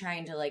really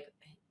trying to like,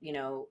 you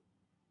know,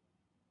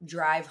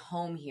 drive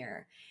home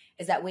here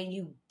is that when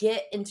you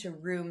get into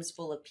rooms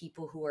full of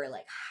people who are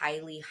like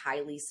highly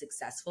highly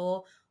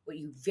successful, what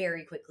you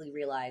very quickly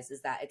realize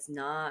is that it's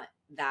not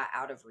that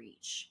out of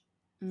reach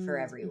for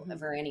Mm. everyone, Mhm.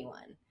 for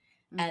anyone.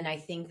 And I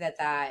Mhm. think that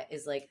that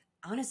is like,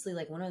 honestly,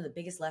 like one of the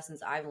biggest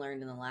lessons I've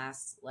learned in the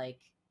last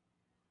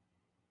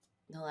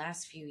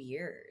few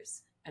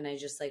years. And I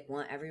just like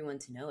want everyone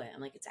to know it. I'm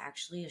like, it's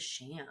actually a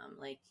sham.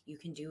 Like, you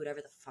can do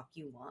whatever the fuck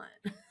you want.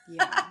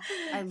 Yeah.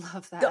 I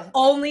love The that.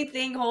 only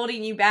thing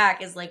holding you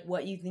back is like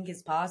what you think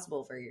is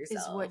possible for Is what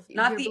yourself,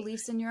 not your the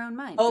beliefs in your own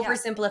mind. Yeah.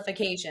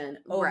 oversimplification.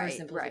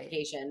 Right,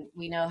 right.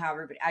 We know how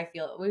everybody,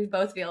 we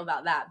both feel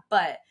about that.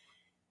 But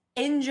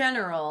in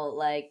general,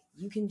 like,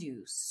 you can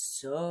do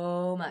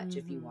so much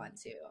if you Mhm. want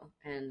to.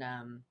 And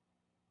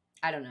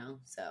I don't know.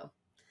 So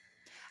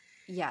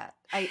Yeah.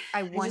 I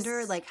I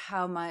wonder just, like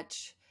how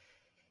much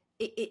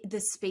the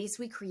space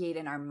we create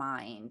in our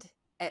mind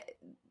eh,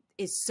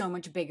 is so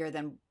much bigger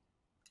than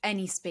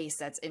any space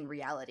that's in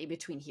reality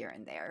between here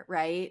and there,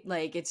 right?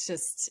 Like it's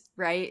just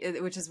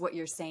right, which is what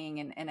you're saying,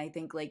 and I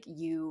think like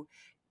you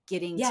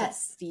getting to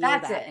yes, feel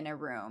that's that it. in a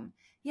room,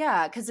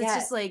 yeah, because it's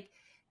Yes. just like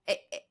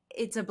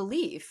it's a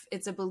belief.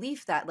 It's a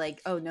belief that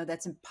like, oh no,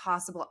 that's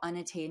impossible,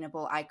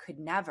 unattainable. I could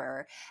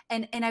never.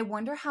 And I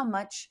wonder how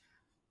much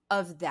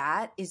of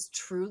that is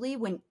truly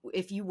when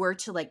if you were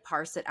to like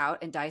parse it out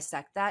and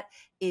dissect that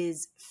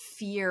is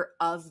fear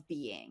of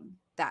being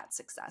that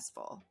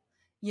successful,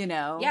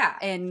 Yeah,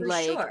 and for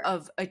like sure.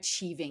 of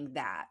achieving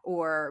that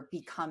or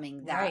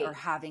becoming that or Right.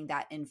 having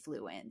that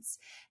influence,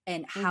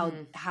 and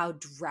Mhm. how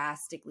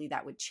drastically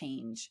that would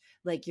change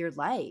like your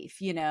life.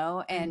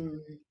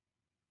 And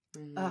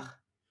Mhm. ugh, Mhm.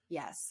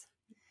 yes.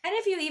 And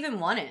if you even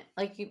want it,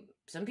 like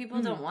some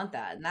people don't Mm-hmm. want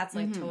that, and that's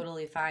like Mm-hmm.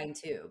 totally fine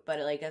too. But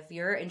like if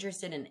you're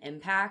interested in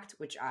impact,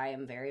 which I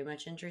am very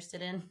much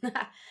interested in,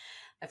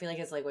 I feel like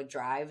it's like what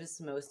drives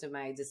most of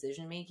my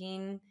decision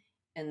making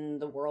in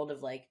the world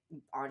of like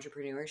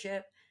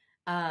entrepreneurship.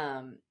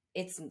 Um,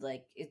 it's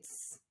like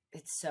it's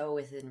so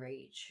within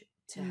reach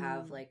to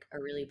have like a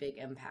really big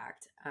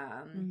impact.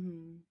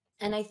 Mm-hmm.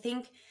 And I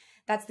think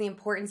that's the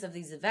importance of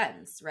these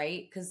events,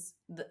 right? Because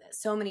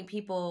so many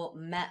people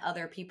met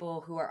other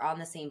people who are on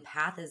the same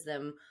path as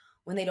them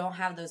when they don't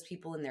have those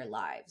people in their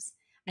lives.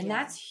 And Yeah.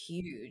 that's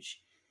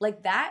huge.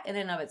 Like that in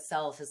and of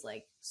itself is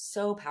like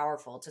so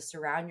powerful to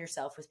surround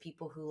yourself with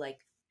people who like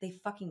they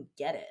fucking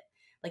get it.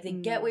 Like they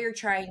get what Mm. you're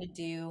trying to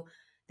do.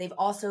 They've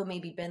also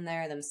maybe been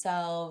there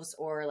themselves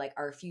or like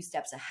are a few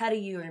steps ahead of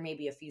you or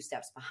maybe a few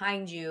steps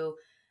behind you,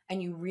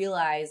 and you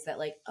realize that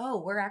like, oh,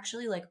 we're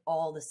actually like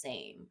all the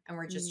same and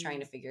we're just trying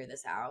to Mm. figure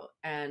this out.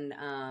 And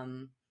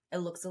it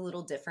looks a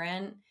little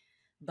different,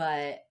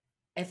 but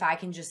if I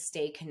can just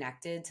stay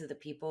connected to the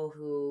people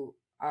who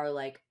are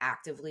like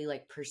actively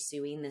like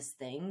pursuing this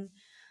thing,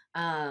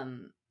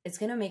 it's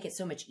going to make it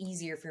so much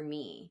easier for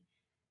me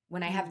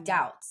when I have Mm.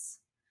 doubts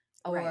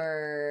Right.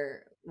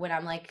 or when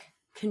I'm like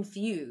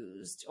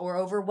confused or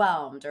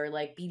overwhelmed or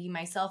like beating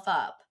myself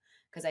up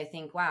because I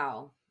think,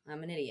 wow,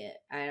 I'm an idiot.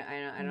 I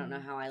don't know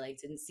Mm. how I like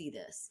didn't see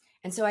this.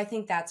 And so I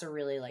think that's a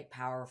really like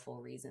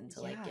powerful reason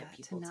to like Yeah, get to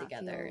people not feel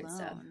together and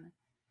stuff. alone.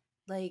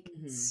 Like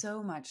Hmm.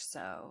 so much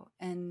so.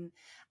 And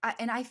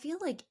I feel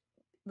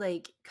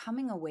like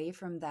coming away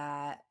from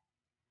that,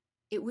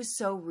 it was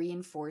so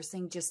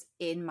reinforcing just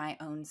in my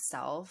own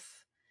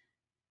self.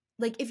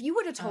 Like if you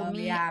would have told Oh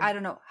me, yeah. I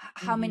don't know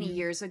how many Hmm.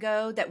 years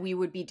ago that we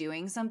would be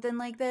doing something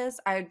like this,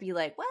 I would be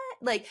like, what?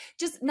 Like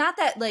just not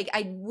that like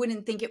I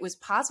wouldn't think it was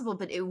possible,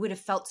 but it would have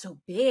felt so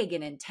big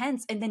and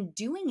intense. And then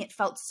doing it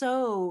felt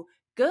so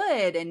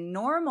good and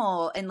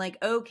normal and like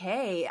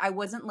okay. I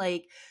wasn't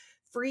like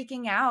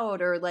freaking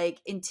out or like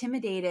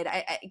intimidated.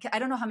 I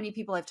don't know how many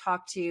people I've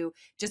talked to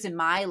just in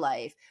my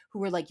life who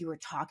were like, you were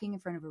talking in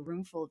front of a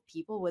room full of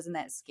people, wasn't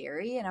that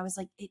scary? And I was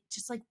like, it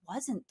just like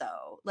wasn't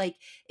though. Like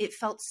it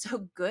felt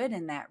so good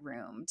in that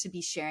room to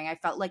be sharing. I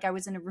felt like I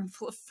was in a room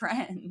full of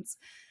friends.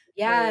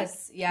 Like,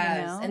 Yes,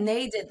 yes. And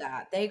they did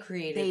that. They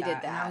created they did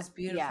that. And that that. was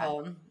Yeah.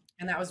 beautiful.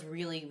 And that was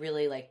really,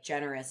 really like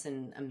generous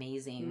and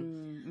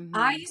amazing.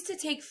 I Mm-hmm. used to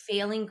take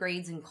failing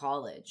grades in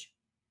college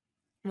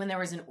when there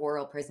was an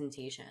oral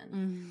presentation.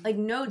 Mm-hmm. Like,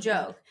 no Yeah.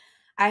 joke.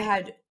 I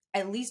had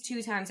at least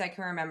two times I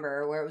can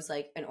remember where it was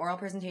like an oral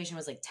presentation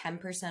was like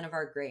 10% of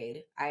our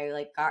grade. I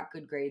like got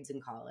good grades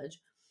in college.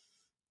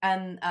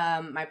 And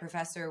my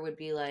professor would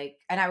be like,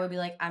 and I would be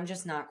like, I'm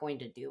just not going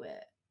to do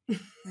it.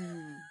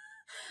 Mm.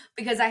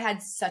 Because I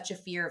had such a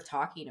fear of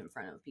talking in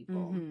front of people.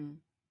 Mm-hmm.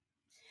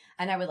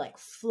 And I would like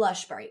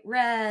flush bright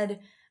red.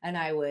 And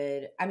I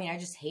mean, I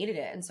just hated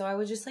it. And so I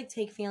would just like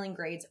take failing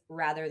grades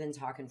rather than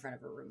talk in front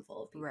of a room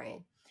full of Right.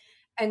 people.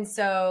 And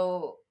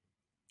so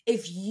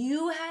if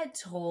you had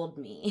told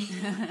me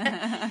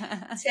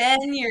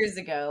 10 years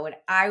ago when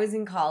I was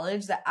in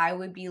college that I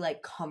would be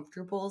like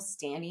comfortable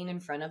standing in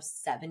front of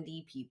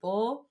 70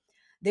 people,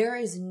 there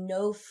is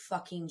no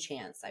fucking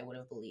chance I would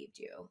have believed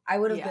you. I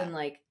would have Yeah. been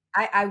like,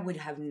 I would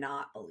have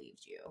not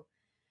believed you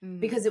Mm-hmm.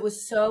 because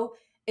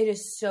it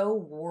is so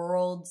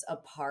worlds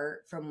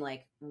apart from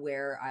like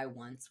where I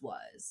once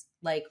was,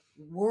 like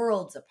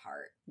worlds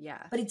apart.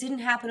 Yeah. But it didn't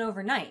happen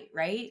overnight,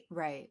 right?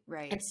 Right.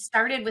 Right. It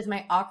started with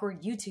my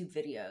awkward YouTube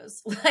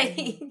videos. Mm-hmm.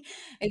 Like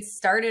it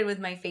started with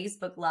my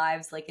Facebook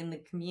lives like in the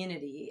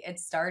community. It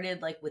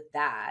started like with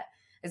that.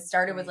 It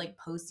started with Right. like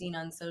posting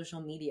on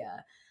social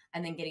media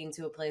and then getting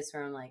to a place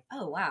where I'm like,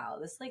 "Oh wow,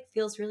 this like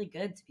feels really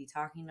good to be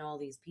talking to all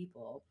these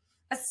people."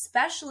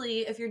 Especially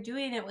if you're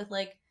doing it with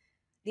like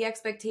the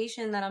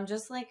expectation that I'm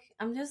just like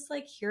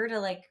here to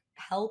like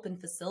help and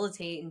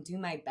facilitate and do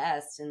my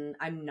best, and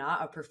I'm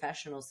not a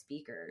professional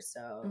speaker. So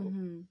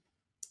Mm-hmm.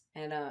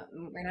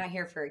 and we're not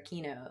here for a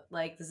keynote.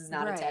 Like this is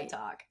not a TED Right.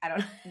 talk. I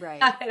don't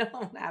Right. I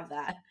don't have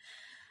that.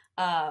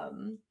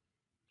 Um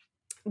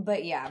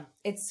but yeah,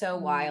 it's so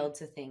Mm. wild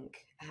to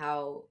think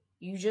how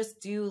you just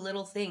do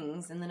little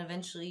things and then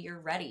eventually you're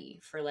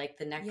ready for like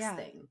the next Yeah.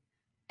 thing.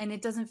 And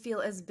it doesn't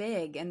feel as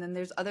big, and then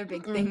there's other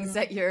big things Mhm.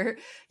 that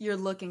you're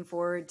looking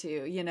forward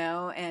to,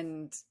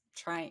 and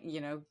trying.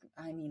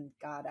 I mean,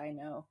 god, I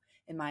know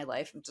in my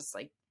life I'm just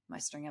like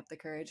mustering up the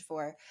courage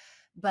for,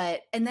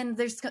 but and then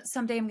there's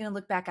someday I'm going to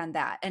look back on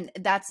that, and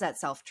that's that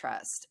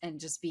self-trust and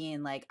just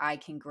being like I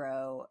can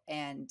grow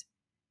and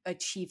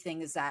achieve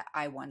things that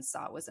I once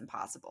thought was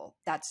impossible.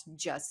 That's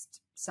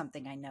just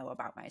something I know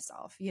about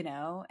myself,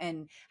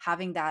 and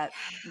having that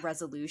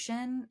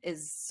resolution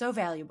is so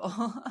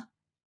valuable.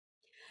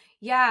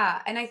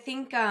 Yeah, and I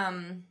think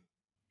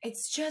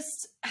it's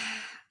just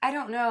I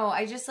don't know.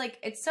 I just like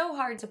it's so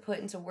hard to put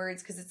into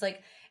words because it's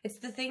like It's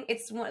the thing,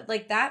 it's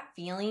like that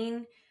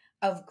feeling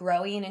of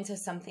growing into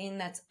something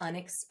that's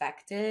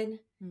unexpected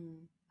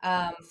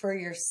for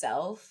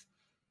yourself,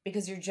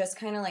 because you're just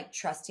kind of like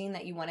trusting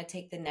that you want to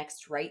take the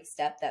next right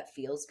step that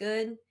feels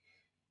good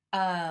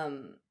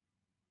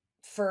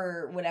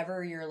for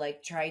whatever you're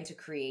like trying to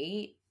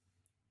create.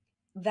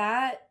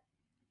 That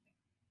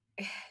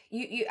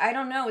you I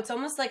don't know, it's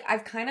almost like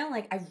I've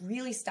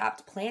really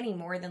stopped planning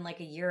more than like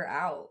a year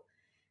out.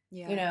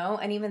 You Yeah. know,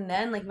 and even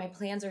then, like my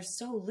plans are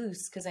so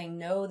loose because I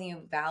know the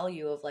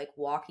value of like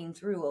walking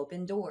through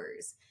open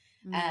doors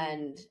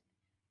and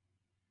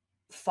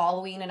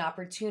following an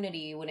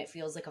opportunity when it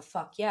feels like a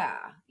fuck yeah,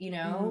 you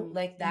know,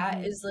 like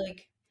that is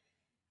like,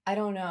 I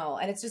don't know.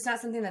 And it's just not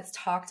something that's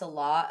talked a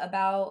lot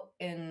about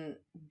in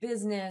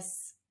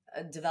business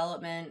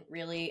development,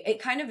 really.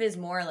 It kind of is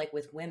more like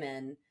with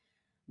women,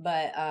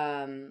 but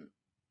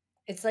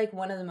it's like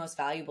one of the most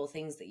valuable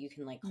things that you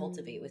can like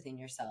cultivate within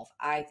yourself,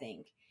 I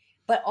think.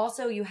 But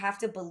also you have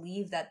to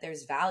believe that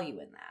there's value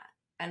in that.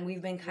 And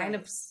we've been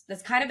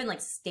that's kind of been like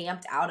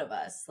stamped out of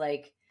us.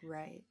 Like,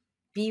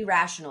 be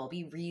rational,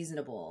 be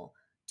reasonable,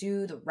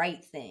 do the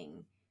right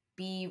thing,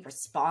 be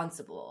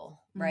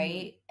responsible,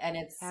 right? And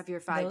it's, have your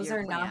those 5-year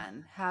are not,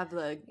 plan, have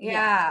the,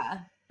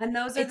 and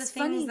those are the it's things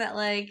funny that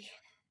like,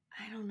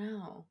 I don't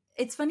know.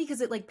 It's funny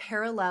because it like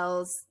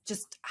parallels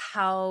just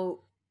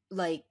how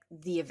like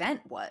the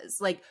event was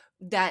like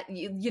that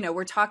you know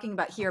we're talking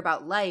about here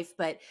about life,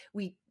 but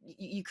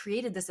you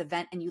created this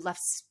event and you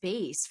left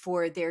space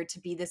for there to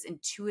be this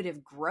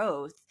intuitive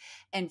growth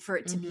and for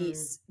it to be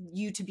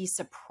you to be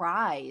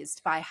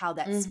surprised by how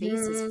that space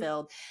is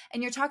filled.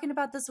 And you're talking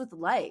about this with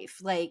life,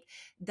 like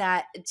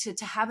that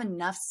to have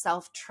enough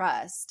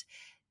self-trust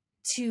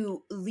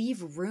to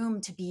leave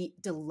room to be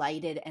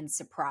delighted and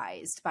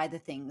surprised by the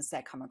things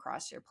that come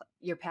across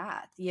your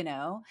path, you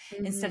know,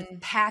 instead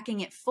of packing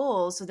it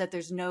full so that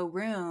there's no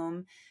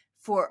room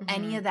for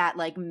any of that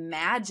like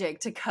magic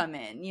to come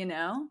in, you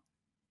know?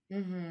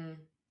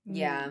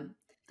 Yeah.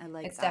 I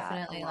like It's that a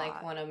definitely like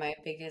lot. one of my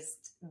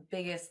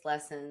biggest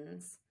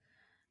lessons.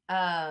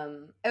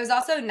 It was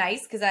also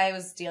nice because I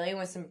was dealing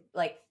with some,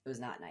 like, it was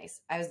not nice.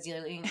 I was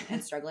dealing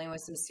and struggling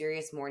with some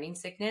serious morning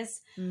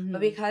sickness, but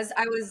because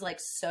I was like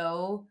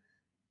so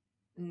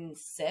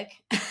sick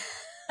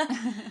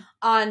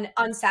on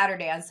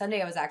Saturday, on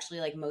Sunday I was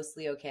actually like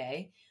mostly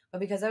okay, but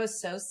because I was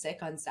so sick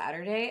on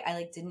Saturday, I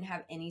like didn't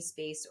have any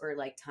space or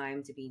like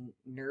time to be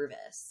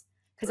nervous,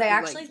 because I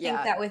actually think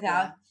that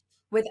without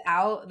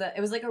the,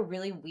 it was like a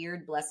really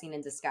weird blessing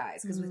in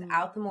disguise, because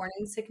without the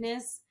morning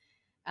sickness,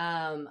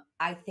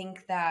 I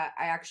think that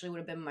I actually would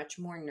have been much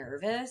more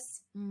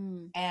nervous.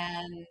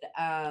 And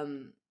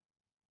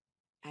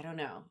I don't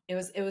know. It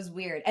was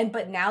weird. And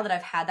but now that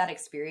I've had that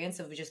experience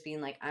of just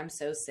being like, I'm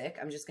so sick,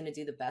 I'm just gonna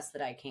do the best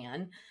that I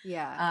can.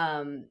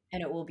 And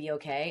it will be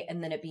okay.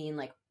 And then it being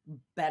like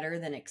better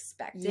than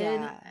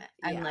expected.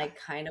 And like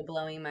kind of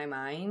blowing my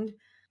mind.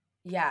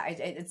 Yeah,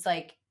 it's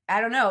like,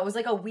 I don't know. It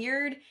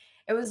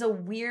was a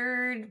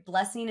weird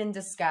blessing in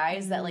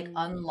disguise that like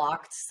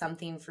unlocked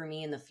something for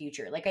me in the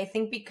future. Like, I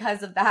think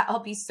because of that,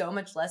 I'll be so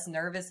much less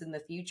nervous in the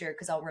future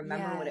because I'll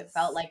remember what it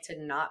felt like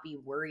to not be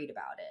worried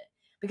about it,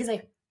 because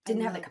I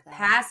didn't have the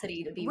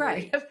capacity to be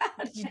worried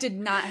about it. You did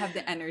not have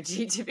the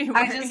energy to be I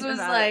worried just was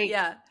about like,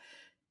 it.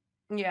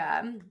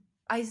 Yeah.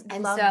 I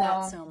love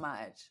that so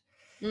much.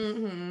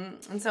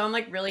 And so I'm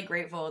like really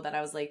grateful that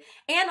I was like,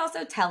 and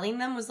also telling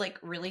them was like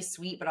really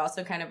sweet, but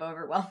also kind of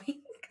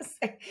overwhelming because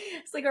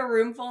it's like a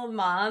room full of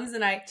moms,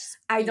 and I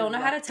don't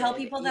know how to tell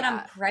people that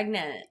I'm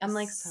pregnant. I'm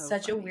like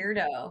such a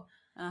weirdo.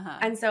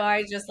 And so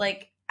I just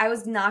like, I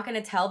was not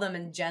going to tell them.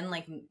 And Jen,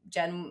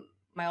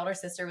 my older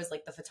sister, was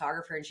like the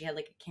photographer, and she had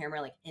like a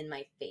camera like in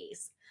my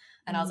face.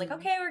 And I was like,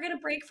 okay, we're going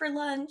to break for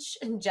lunch.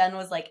 And Jen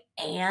was like,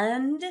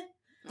 and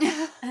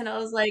I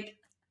was like,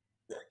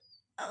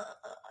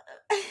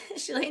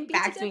 she like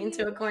backed me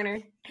into a corner.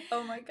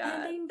 Oh my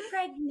God. And I'm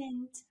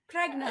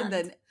pregnant. And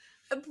then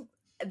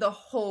the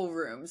whole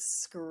room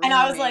screaming and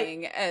I was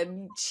like,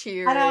 and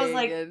cheering. And I was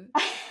like, and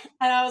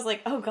I was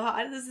like, oh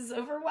God, this is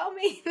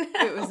overwhelming.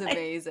 It was like,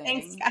 amazing.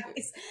 Thanks,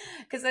 guys.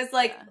 Because it's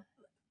like,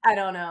 I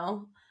don't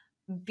know.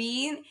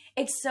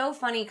 It's so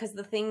funny because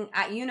the thing,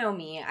 you know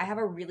me, I have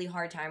a really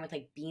hard time with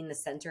like being the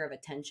center of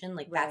attention.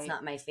 Like that's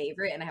not my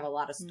favorite. And I have a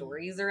lot of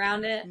stories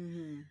around it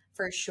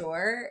for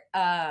sure.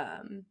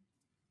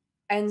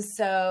 And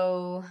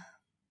so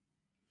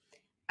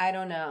I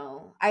don't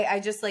know.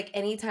 I just like,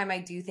 anytime I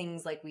do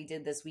things like we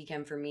did this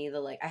weekend for me,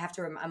 I have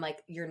to, I'm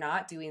like, you're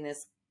not doing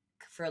this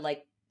for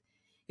like,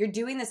 you're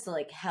doing this to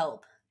like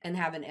help and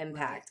have an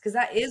impact. Because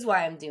that is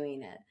why I'm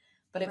doing it.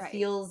 But it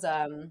feels,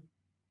 I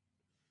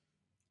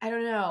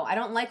don't know. I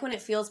don't like when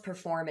it feels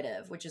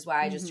performative, which is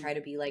why I just try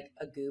to be like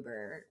a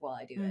goober while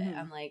I do it.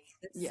 I'm like,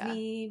 it's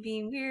me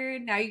being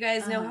weird. Now you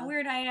guys know how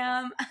weird I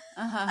am.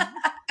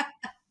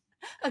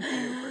 A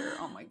goober.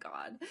 Oh my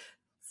God.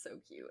 So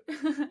cute.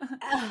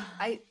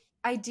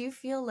 I do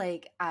feel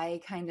like I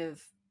kind of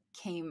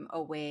came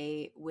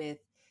away with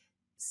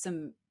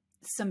some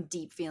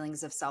deep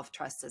feelings of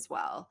self-trust as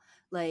well.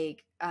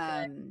 Like,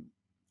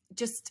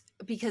 just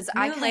because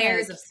I New kind of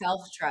layers like, of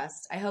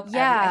self-trust. I think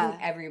yeah,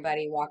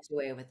 everybody walked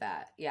away with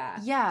that. Yeah.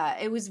 yeah,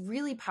 it was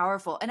really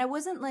powerful. And I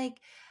wasn't like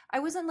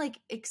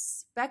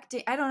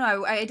expecting, I don't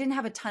know, I didn't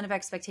have a ton of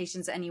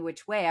expectations any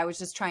which way. I was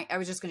just going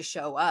to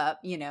show up,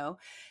 you know,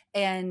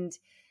 and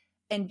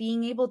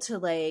being able to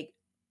like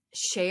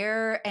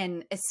share,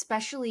 and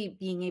especially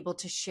being able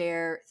to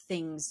share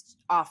things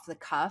off the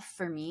cuff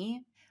for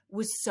me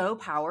was so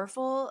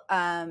powerful.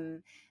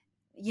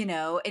 You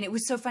know, and it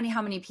was so funny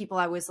how many people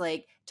I was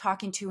like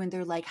talking to, and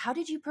they're like, how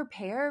did you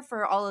prepare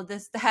for all of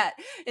this, that,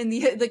 and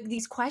like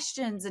these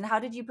questions, and how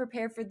did you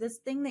prepare for this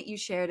thing that you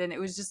shared? And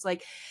it was just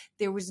like,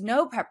 there was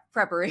no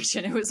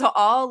preparation. It was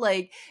all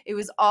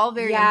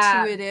very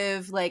Yeah.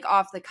 intuitive, like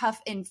off the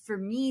cuff. And for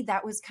me,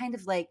 that was kind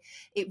of like,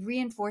 it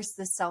reinforced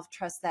the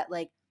self-trust that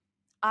like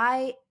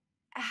I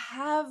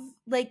have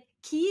like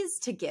keys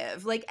to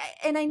give. Like,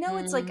 and I know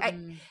Mm. it's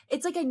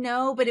like I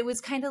know, but it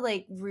was kind of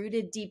like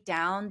rooted deep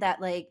down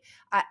that like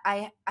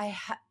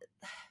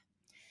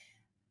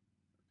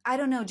I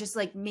don't know, just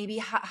like maybe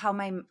how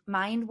my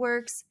mind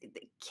works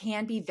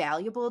can be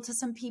valuable to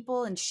some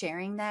people, and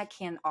sharing that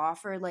can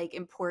offer like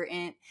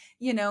important,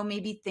 you know,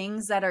 maybe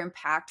things that are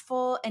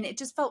impactful. And it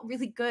just felt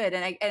really good.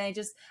 And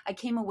I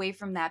came away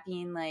from that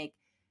being like,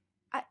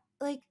 I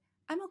like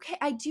I'm okay.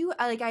 I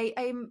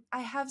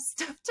have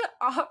stuff to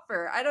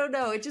offer. I don't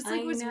know. It just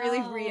like I was really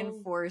know.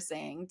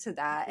 reinforcing to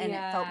that. And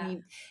Yeah.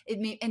 it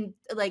made, and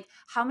like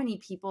how many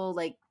people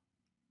like,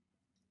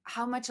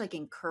 how much like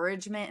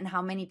encouragement, and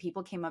how many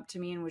people came up to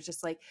me and was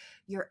just like,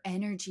 your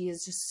energy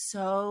is just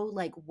so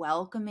like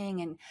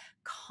welcoming and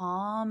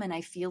calm, and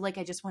I feel like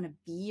I just want to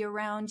be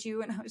around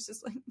you. And I was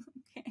just like,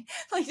 okay,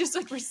 like just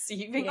like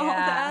receiving all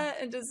Yeah. that,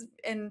 and just,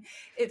 and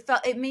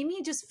it made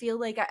me just feel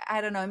like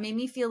I don't know, it made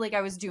me feel like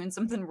I was doing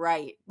something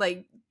right.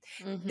 Like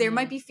there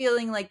might Mhm. be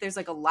feeling like there's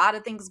like a lot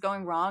of things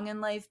going wrong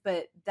in life,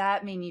 but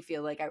that made me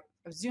feel like I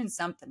was doing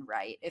something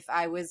right. If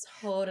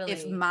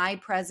Totally. my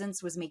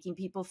presence was making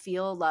people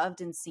feel loved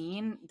and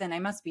seen, then I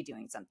must be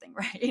doing something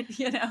right,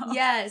 you know?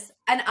 Yes.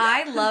 And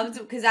I loved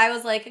because I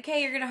was like,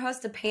 okay, you're going to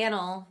host a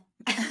panel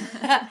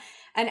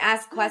and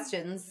ask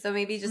questions. So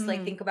maybe just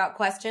like Mhm. think about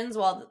questions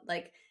while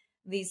like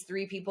these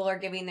three people are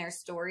giving their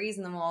stories,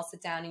 and then we'll all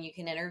sit down and you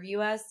can interview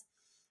us.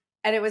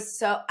 And it was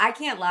so, I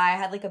can't lie, I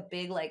had like a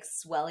big like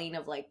swelling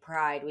of like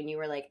pride when you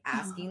were like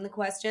asking the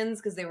questions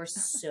because they were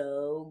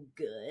so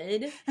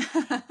good.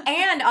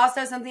 And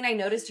also something I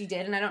noticed you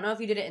did, and I don't know if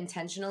you did it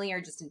intentionally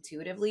or just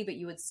intuitively, but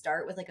you would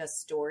start with like a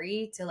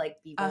story to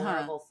like be Uh-huh.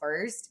 vulnerable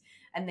first,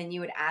 and then you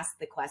would ask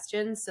the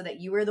questions so that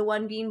you were the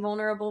one being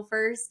vulnerable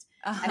first.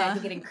 And I Uh-huh.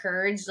 think it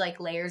encouraged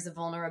like layers of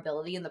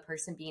vulnerability in the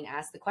person being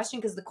asked the question,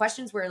 because the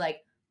questions were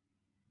like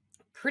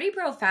pretty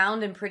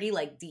profound and pretty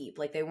like deep.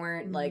 Like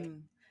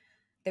Mm.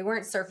 they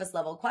weren't surface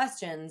level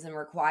questions and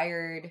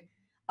required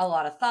a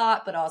lot of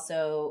thought, but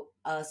also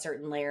a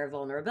certain layer of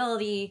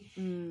vulnerability.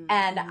 Mm.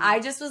 And I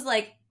Mhm. just was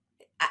like,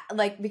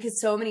 because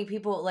so many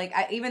people, like,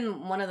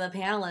 even one of the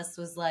panelists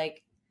was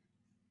like,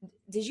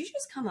 did you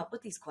just come up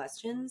with these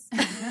questions?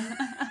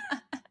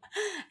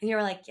 And you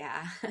were like,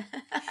 yeah.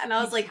 And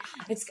I was like,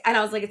 Yes.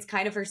 it's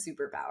kind of her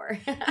superpower.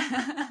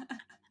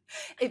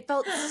 It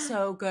felt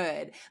so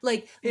good.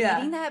 Like leading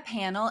Yeah. that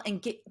panel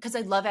and get, because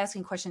I love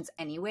asking questions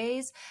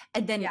anyways,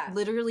 and then Yeah.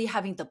 literally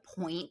having the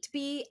point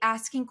be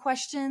asking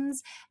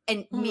questions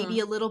and maybe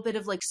Mm-hmm. a little bit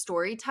of like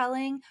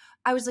storytelling.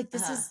 I was like,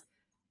 Uh-huh.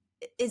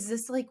 is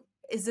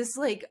this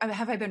like,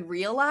 have I been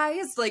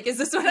realized? Like, is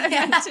this what I'm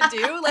meant to Yeah.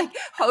 do? Like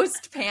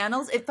host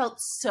panels. It felt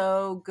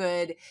so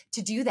good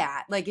to do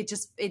that. Like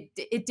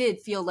it did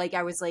feel like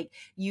I was like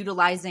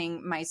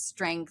utilizing my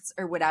strengths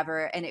or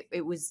whatever. And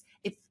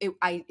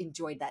I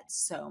enjoyed that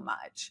so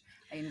much.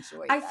 I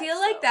enjoyed I that feel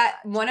like so that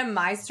much. one of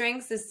my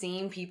strengths is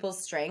seeing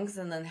people's strengths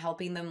and then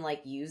helping them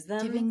like use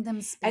them, Giving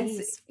them and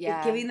space.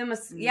 Yeah. giving them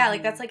yeah,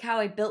 like that's Mm-hmm. like how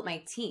I built my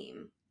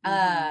team.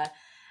 Mm-hmm.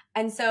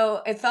 And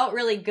so it felt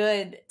really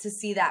good to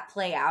see that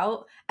play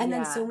out. And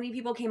then Yeah. so many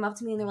people came up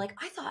to me and they're like,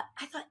 I thought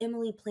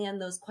Emily planned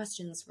those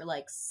questions for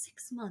like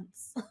 6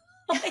 months.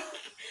 Like,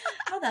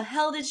 how the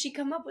hell did she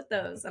come up with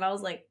those? And I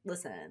was like,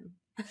 listen,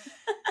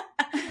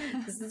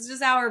 this is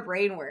just how our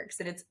brain works,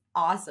 and it's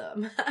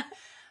awesome.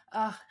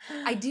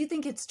 I do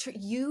think it's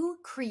true.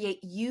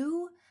 Create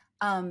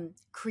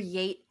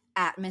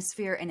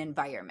atmosphere and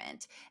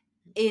environment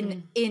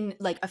Mm. in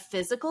like a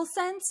physical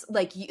sense.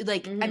 Like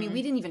I mean,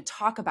 we Hmm. didn't even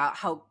talk about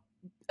how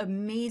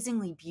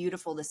amazingly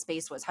beautiful the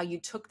space was. How you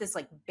took this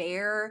like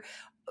bare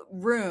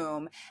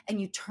room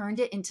and you turned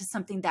it into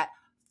something that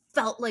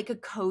felt like a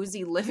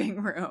cozy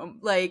living room.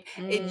 Like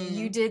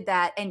you Mm. did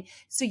that. And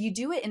so you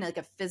do it in like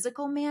a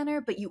physical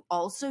manner, but you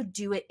also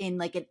do it in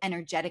like an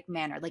energetic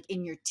manner. Like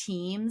in your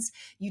teams,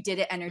 you did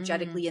it Hmm.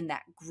 energetically in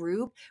that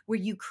group where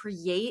you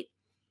create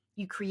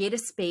a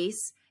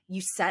space, you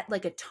set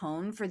like a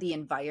tone for the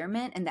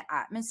environment and the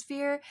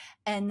atmosphere,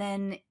 and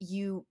then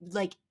you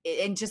like,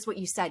 and just what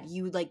you said,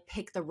 you like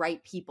pick the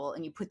right people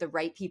and you put the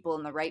right people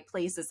in the right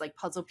places, like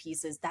puzzle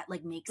pieces that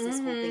like makes this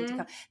whole thing to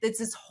come. That's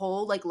this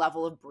whole like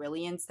level of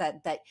brilliance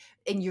that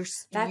and you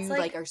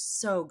like are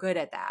so good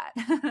at that.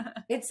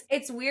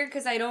 It's weird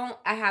because I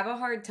have a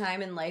hard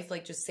time in life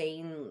like just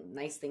saying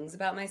nice things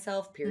about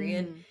myself,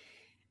 period.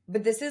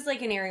 But this is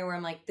like an area where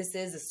I'm like, this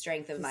is a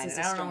strength of mine. And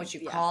I don't know what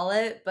you call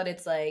it, but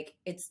it's like,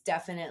 it's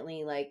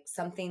definitely like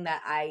something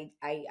that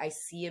I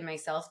see in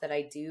myself that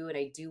I do and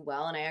I do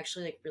well. And I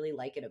actually like really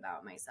like it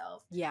about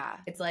myself. Yeah.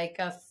 It's like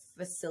a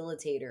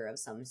facilitator of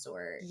some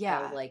sort.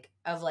 Yeah.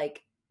 Of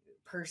like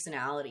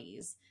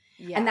personalities.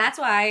 Yeah. And that's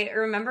why I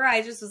remember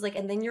I just was like,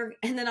 and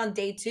then on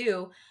day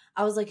 2,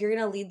 I was like, you're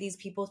going to lead these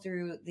people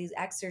through these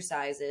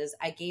exercises.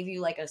 I gave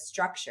you like a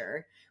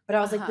structure, but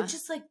I was like, but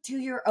just like do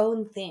your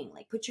own thing,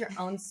 like put your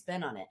own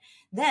spin on it.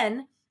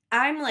 Then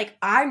I'm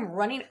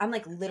running, I'm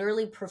like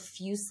literally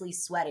profusely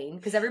sweating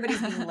because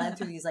everybody's being led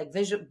through these like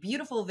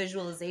beautiful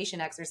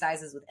visualization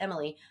exercises with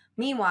Emily.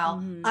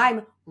 Meanwhile,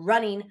 I'm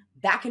running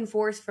back and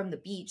forth from the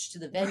beach to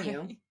the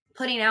venue. Right.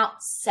 Putting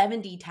out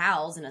 70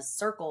 towels in a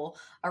circle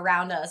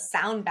around a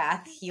sound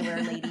bath healer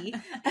lady,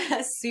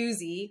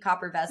 Susie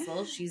Copper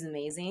Vessel. She's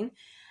amazing.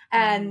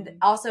 And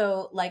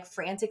also like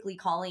frantically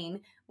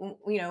calling,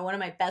 one of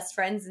my best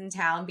friends in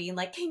town being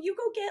like, can you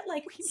go get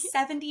like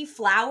 70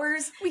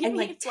 flowers and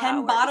like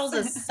 10 bottles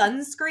of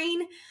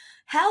sunscreen?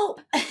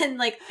 Help. And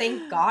like,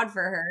 thank God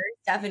for her.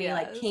 Stephanie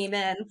like came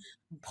in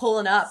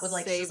pulling up with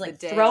like, she's like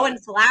throwing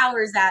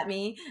flowers at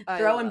me,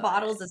 throwing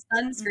bottles of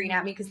sunscreen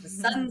at me because the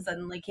sun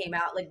suddenly came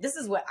out. Like, this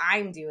is what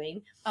I'm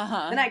doing.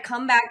 Then I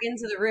come back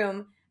into the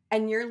room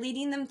and you're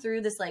leading them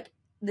through this like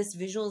this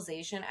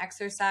visualization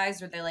exercise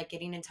where they're like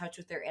getting in touch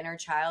with their inner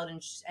child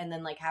and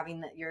then like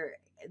having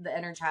the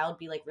inner child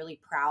be like really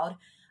proud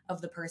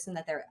of the person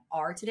that they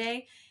are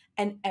today.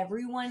 And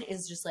everyone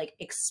is just like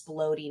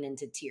exploding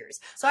into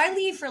tears. So I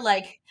leave for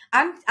like,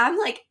 I'm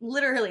like,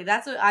 literally,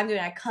 that's what I'm doing.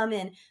 I come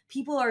in,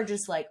 people are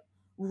just like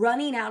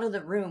running out of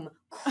the room,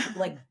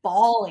 like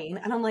bawling.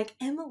 And I'm like,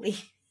 Emily,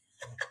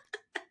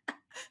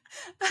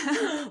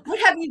 what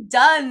have you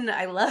done?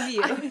 I love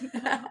you.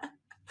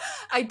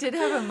 I did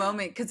have a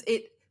moment because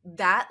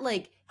that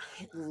like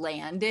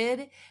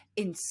landed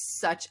in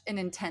such an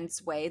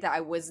intense way that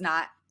I was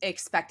not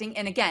expecting.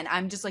 And again,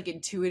 I'm just like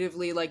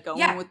intuitively like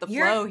going with the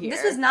flow here.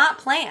 This was not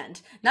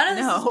planned. None of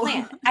this was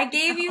planned. I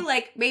gave you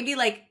like maybe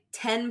like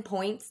 10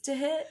 points to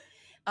hit.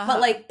 But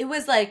like it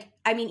was like,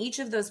 I mean, each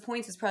of those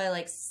points was probably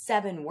like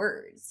 7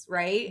 words,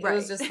 right? It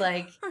was just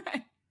like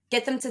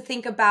get them to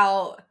think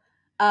about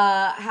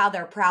how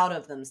they're proud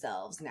of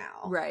themselves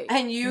now. Right.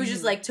 And you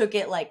just like took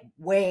it like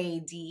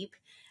way deep.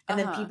 And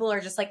then people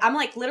are just like, I'm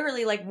like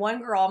literally like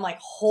one girl, I'm like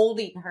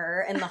holding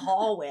her in the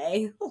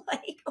hallway.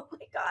 Like, oh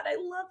my God, I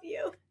love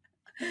you.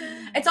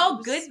 It's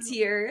all good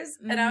tears.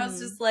 And I was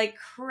just like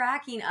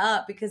cracking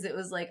up because it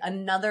was like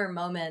another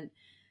moment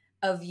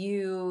of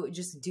you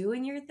just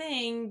doing your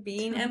thing,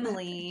 being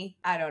Emily.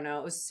 I don't know.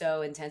 It was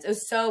so intense. It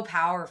was so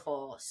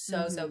powerful.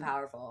 So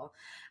powerful.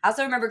 I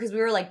also remember because we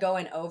were like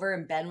going over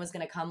and Ben was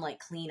going to come like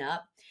clean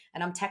up.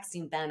 And I'm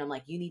texting Ben. I'm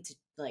like, you need to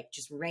like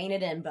just rein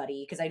it in,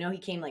 buddy. Because I know he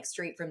came like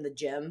straight from the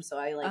gym. So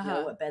I like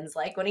know what Ben's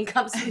like when he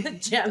comes from the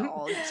gym.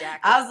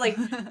 I was like,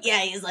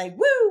 yeah, he's like,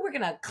 woo, we're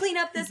going to clean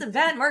up this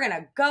event. We're going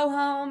to go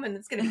home and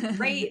it's going to be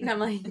great. And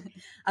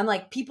I'm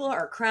like, people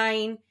are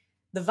crying.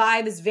 The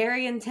vibe is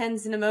very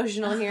intense and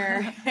emotional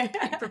here.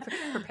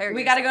 Prepare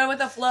we got to go with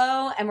the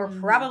flow, and we're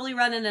probably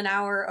running an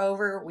hour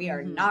over. We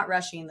are not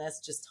rushing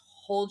this. Just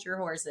hold your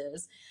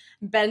horses.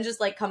 Ben just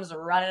like comes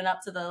running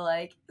up to the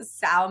like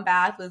sound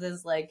bath with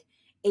his like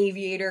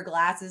aviator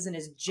glasses and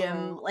his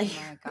gym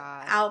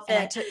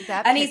outfit,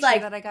 and he's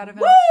like, that I got of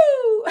him.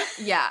 Woo!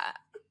 Yeah,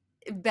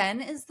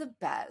 Ben is the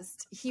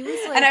best. He was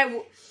like,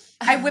 and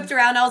I whipped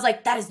around. I was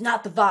like, that is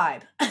not the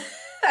vibe.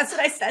 That's what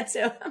I said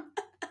to him.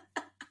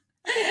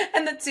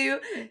 And the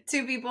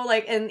two people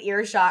like in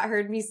earshot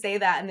heard me say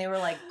that, and they were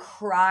like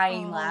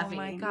crying, laughing.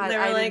 Oh my God, they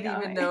were I didn't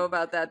even know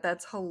about that.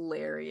 That's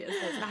hilarious.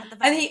 That's not the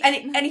vibe.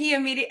 And he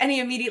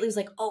immediately was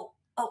like, oh,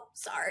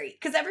 sorry,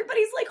 because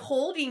everybody's like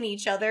holding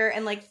each other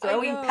and like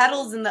throwing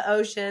petals in the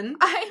ocean,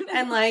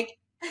 and like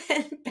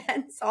and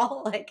Ben's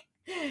all like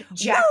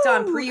jacked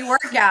on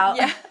pre-workout.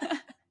 Yeah.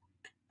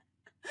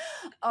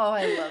 Oh,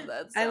 I love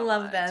that so I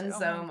love much. Ben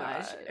so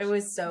much. It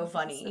was so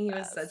funny.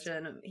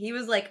 He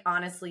was like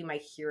honestly my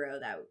hero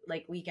that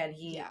like weekend.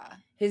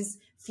 His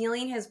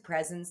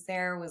presence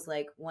there was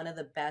like one of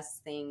the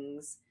best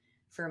things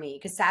for me.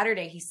 Because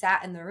Saturday he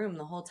sat in the room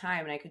the whole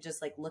time and I could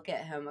just like look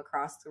at him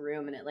across the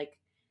room and it like,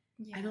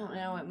 I don't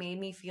know, it made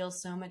me feel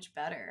so much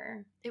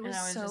better. It was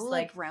so just,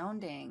 like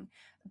grounding.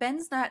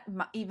 Ben's not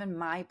even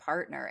my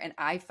partner, and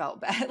I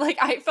felt bad. Like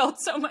I felt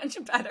so much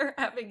better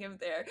having him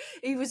there.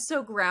 He was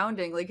so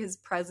grounding, like his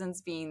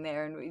presence being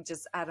there, and we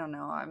just, I don't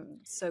know. I'm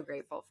so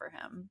grateful for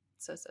him.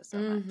 So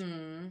much.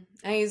 And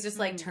he's just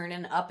like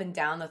turning up and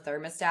down the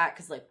thermostat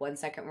because like 1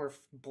 second we're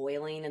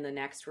boiling and the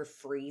next we're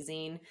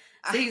freezing.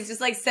 So he's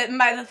just like sitting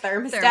by the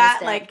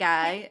thermostat like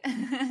guy.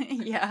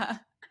 Yeah.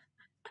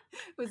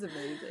 It was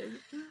amazing.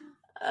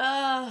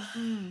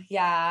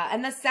 Yeah.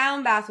 And the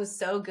sound bath was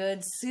so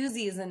good.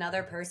 Susie is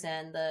another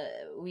person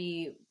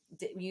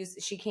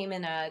she came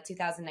in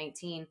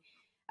 2019.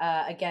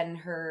 Again,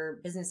 her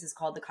business is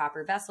called The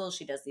Copper Vessel.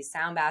 She does these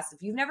sound baths.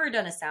 If you've never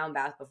done a sound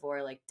bath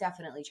before, like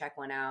definitely check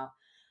one out.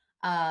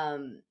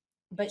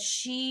 But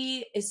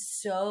she's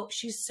so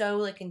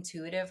like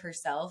intuitive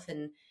herself.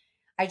 And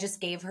I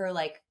just gave her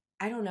like,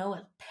 I don't know,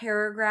 a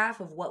paragraph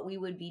of what we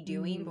would be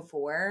doing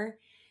before.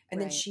 And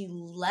then she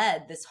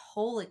led this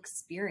whole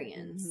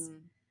experience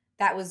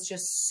that was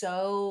just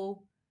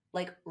so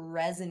like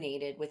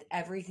resonated with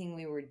everything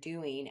we were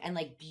doing and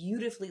like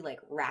beautifully like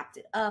wrapped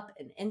it up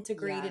and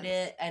integrated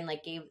it and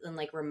like gave and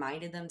like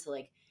reminded them to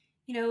like,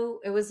 you know,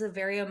 it was a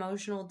very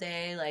emotional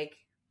day, like,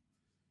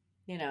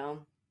 you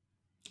know,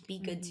 be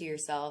good to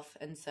yourself.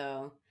 And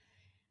so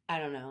I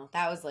don't know,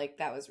 that was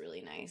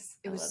really nice.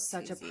 It was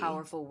such a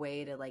powerful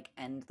way to like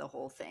end the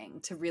whole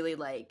thing, to really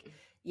like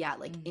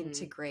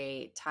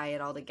integrate, tie it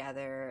all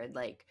together,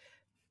 like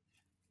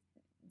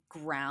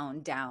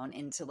ground down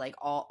into like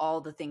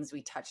all the things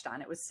we touched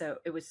on. It was so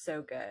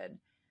good.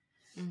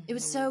 It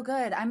was so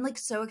good. I'm like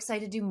so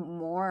excited to do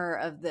more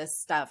of this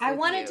stuff. I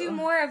want to do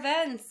more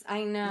events.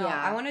 I know.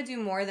 Yeah. I want to do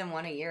more than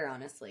one a year,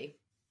 honestly.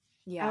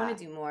 Yeah. I want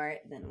to do more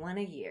than one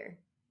a year.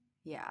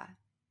 Yeah.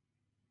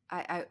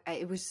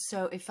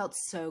 It felt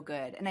so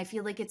good. And I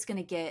feel like it's going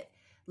to get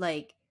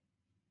like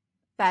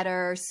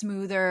better,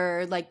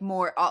 smoother, like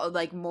more of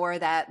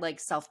that like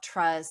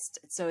self-trust.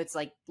 So it's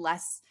like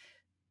less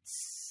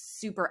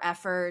super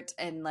effort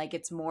and like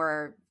it's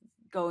more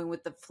going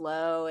with the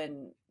flow.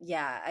 And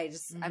yeah,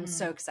 I'm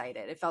so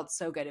excited. It felt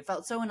so good. It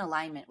felt so in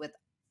alignment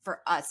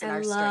for us and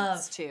our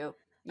strengths too.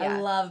 Yeah. I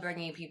love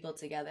bringing people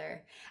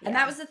together. Yeah. And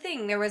that was the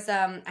thing. There was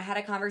I had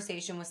a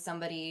conversation with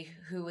somebody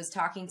who was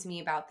talking to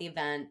me about the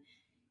event.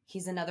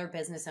 He's another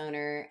business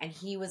owner, and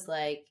he was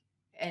like,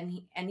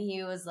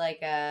 he was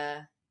like,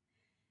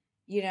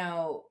 you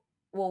know,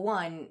 well,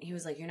 one, he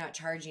was like, you're not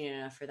charging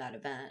enough for that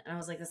event. And I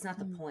was like, that's not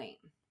the point.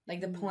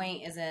 Like the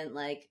point isn't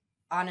like,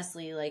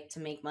 honestly, like to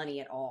make money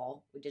at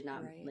all. We did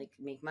not like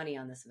make money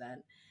on this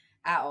event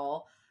at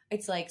all.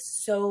 It's like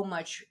so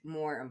much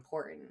more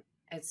important.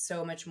 It's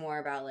so much more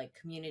about like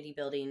community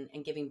building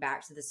and giving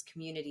back to this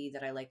community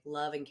that I like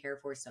love and care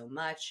for so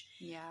much.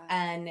 Yeah.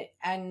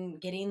 And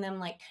getting them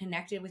like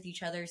connected with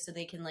each other so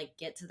they can like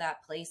get to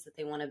that place that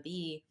they want to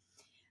be.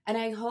 And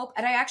I hope,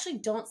 and I actually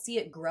don't see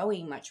it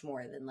growing much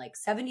more than like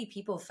 70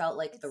 people felt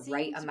like the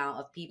right amount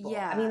of people.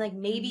 Yeah. I mean, like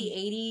maybe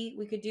 80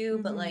 we could do,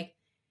 but like,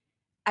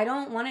 I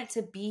don't want it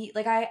to be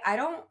like, I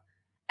don't,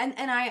 and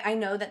I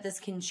know that this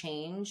can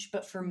change,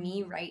 but for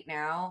me right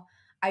now,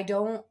 it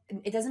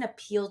doesn't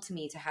appeal to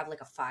me to have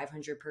like a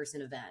 500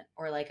 person event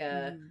or like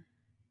a,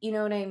 you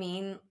know what I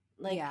mean?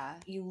 Like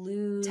you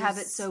lose, to have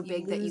it so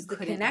big that you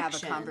couldn't have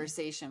a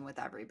conversation with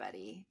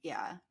everybody.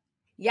 Yeah.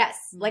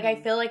 Yes. Like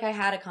I feel like I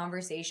had a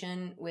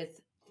conversation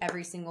with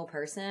every single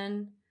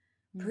person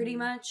pretty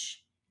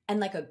much,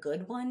 and like a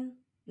good one,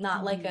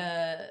 not like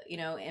a, you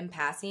know, in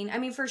passing. I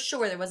mean, for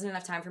sure there wasn't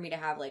enough time for me to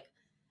have like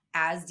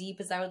as deep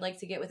as I would like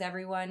to get with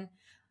everyone.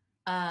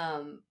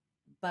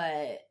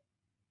 But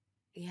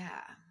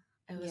yeah,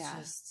 it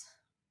was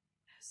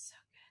so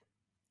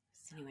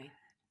good. Anyway,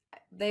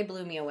 they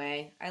blew me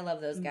away. I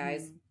love those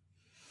guys.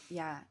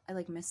 Yeah, I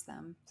like miss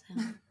them.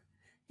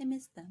 I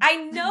miss them. I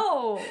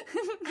know.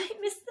 I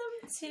miss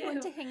them too. I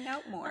want to hang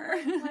out more.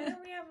 Why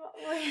don't we have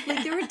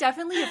like there were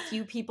definitely a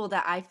few people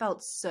that I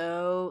felt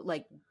so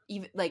like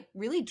even like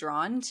really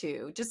drawn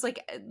to, just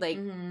like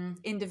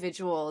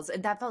individuals,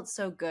 and that felt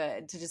so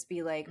good to just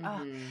be like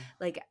oh,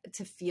 like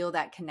to feel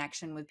that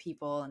connection with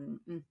people,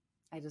 and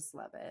I just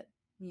love it.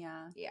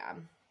 Yeah.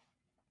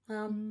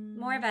 Well,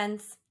 more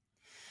events.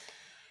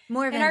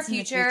 More events in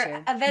our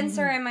future. Events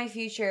are in my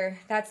future.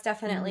 That's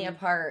definitely a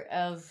part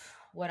of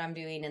what I'm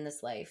doing in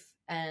this life.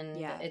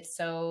 And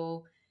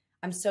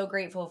I'm so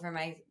grateful for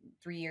my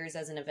 3 years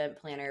as an event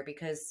planner,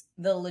 because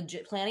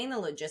planning the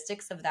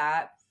logistics of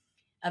that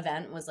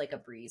event was like a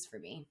breeze for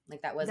me.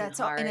 Like that wasn't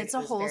hard. And it's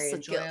a whole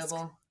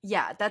skill.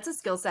 Yeah, that's a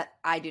skill set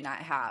I do not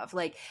have.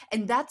 Like,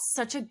 and that's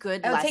such a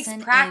good lesson. It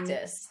takes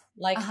practice.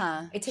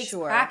 It takes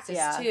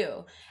practice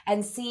too.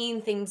 And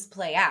seeing things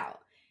play out.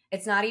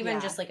 It's not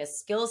even just like a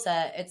skill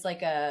set. It's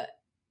like a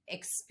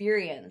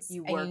experience.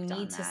 You worked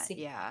on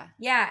that.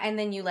 Yeah. And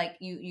then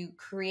you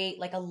create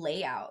like a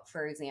layout,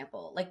 for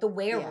example. Like the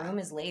way a room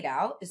is laid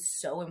out is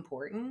so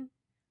important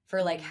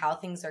for like how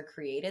things are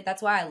created.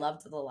 That's why I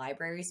loved the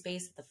library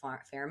space at the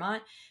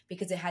Fairmont,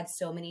 because it had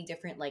so many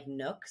different like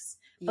nooks,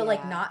 but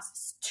like not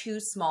too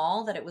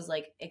small that it was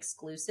like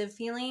exclusive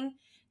feeling.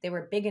 They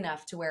were big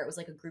enough to where it was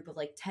like a group of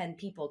like 10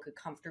 people could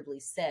comfortably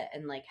sit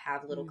and like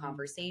have little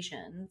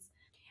conversations.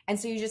 And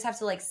so you just have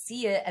to like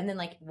see it, and then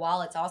like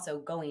while it's also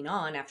going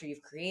on after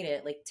you've created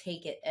it, like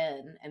take it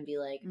in and be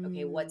like,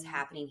 okay, what's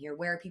happening here?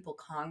 Where are people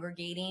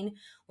congregating?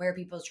 Where are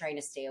people trying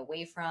to stay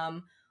away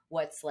from?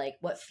 What's like,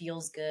 what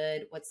feels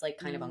good? What's like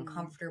kind of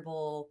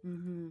uncomfortable?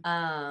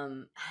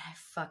 I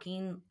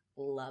fucking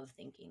love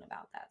thinking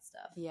about that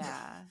stuff.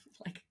 Yeah.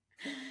 Like,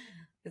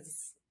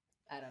 it's,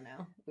 I don't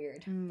know,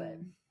 weird, but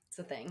it's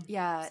a thing.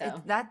 Yeah,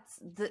 So.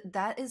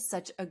 that is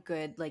such a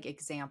good like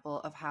example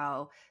of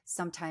how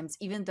sometimes,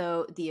 even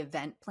though the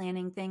event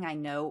planning thing, I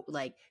know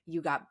like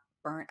you got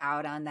burnt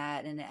out on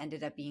that and it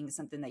ended up being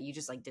something that you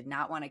just like did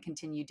not want to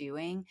continue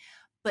doing,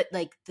 but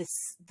like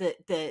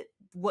the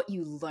what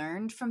you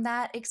learned from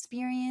that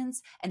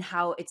experience and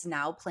how it's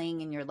now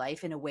playing in your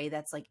life in a way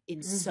that's like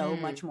in so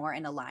much more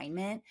in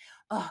alignment.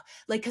 Oh,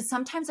 like, because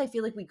sometimes I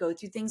feel like we go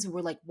through things and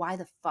we're like, why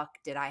the fuck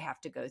did I have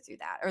to go through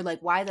that? Or like,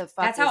 why the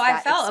fuck That's was how I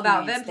that felt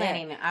about experience event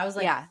planning. there? I was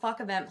like, Yeah. fuck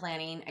event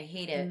planning. I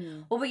hate it.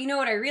 Well, but you know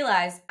what I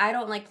realized? I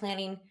don't like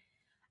planning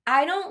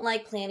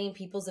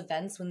people's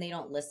events when they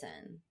don't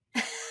listen.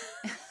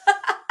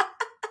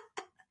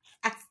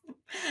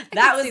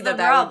 That was the problem.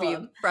 That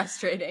would be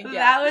frustrating. Yeah.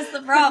 That was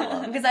the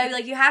problem. Because I'd be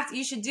like,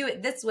 you should do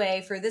it this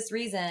way for this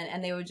reason.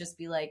 And they would just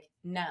be like,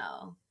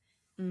 no.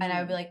 And I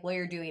would be like, well,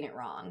 you're doing it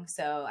wrong.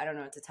 So I don't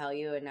know what to tell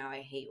you. And now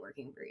I hate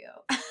working for you.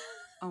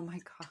 Oh my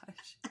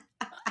gosh.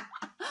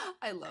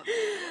 I love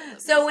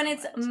it. So when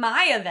it's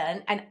my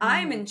event and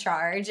I'm in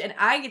charge and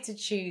I get to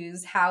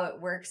choose how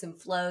it works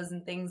and flows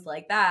and things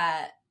like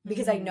that,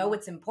 because I know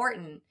it's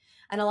important.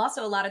 And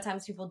also a lot of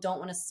times people don't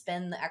want to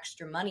spend the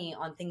extra money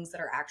on things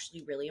that are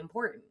actually really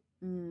important.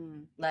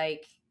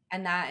 Like,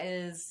 and that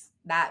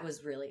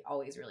was really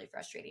always really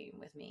frustrating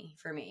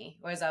for me,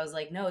 whereas I was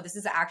like, no, this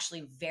is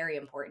actually very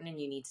important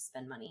and you need to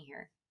spend money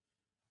here.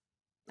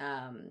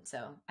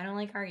 So I don't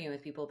like arguing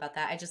with people about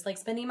that. I just like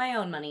spending my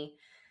own money.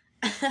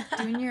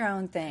 Doing your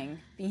own thing,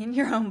 being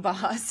your own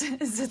boss.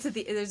 There's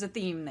a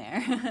theme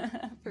there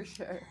for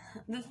sure.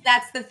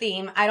 That's the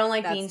theme. I don't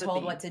like being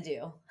told what to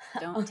do.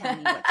 Don't tell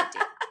me what to do.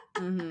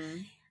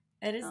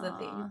 It is the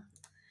theme.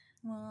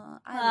 Well,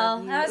 I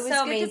love you. That was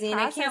so amazing.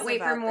 I can't wait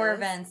for more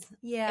events.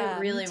 Yeah, it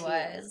really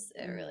was.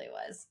 It really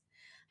was.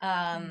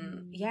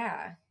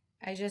 Yeah,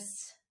 I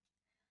just,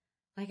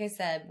 like I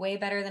said, way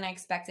better than I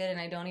expected.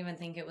 And I don't even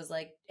think it was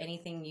like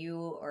anything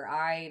you or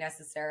I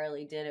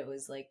necessarily did. It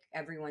was like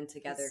everyone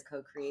together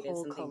co-created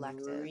something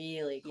collective.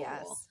 Really cool.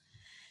 Yes.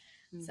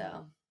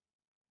 So,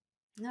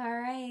 all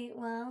right.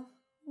 Well,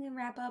 we can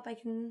wrap up.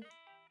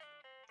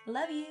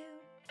 Love you.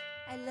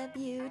 I love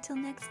you. Till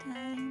next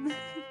time.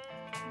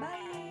 Bye.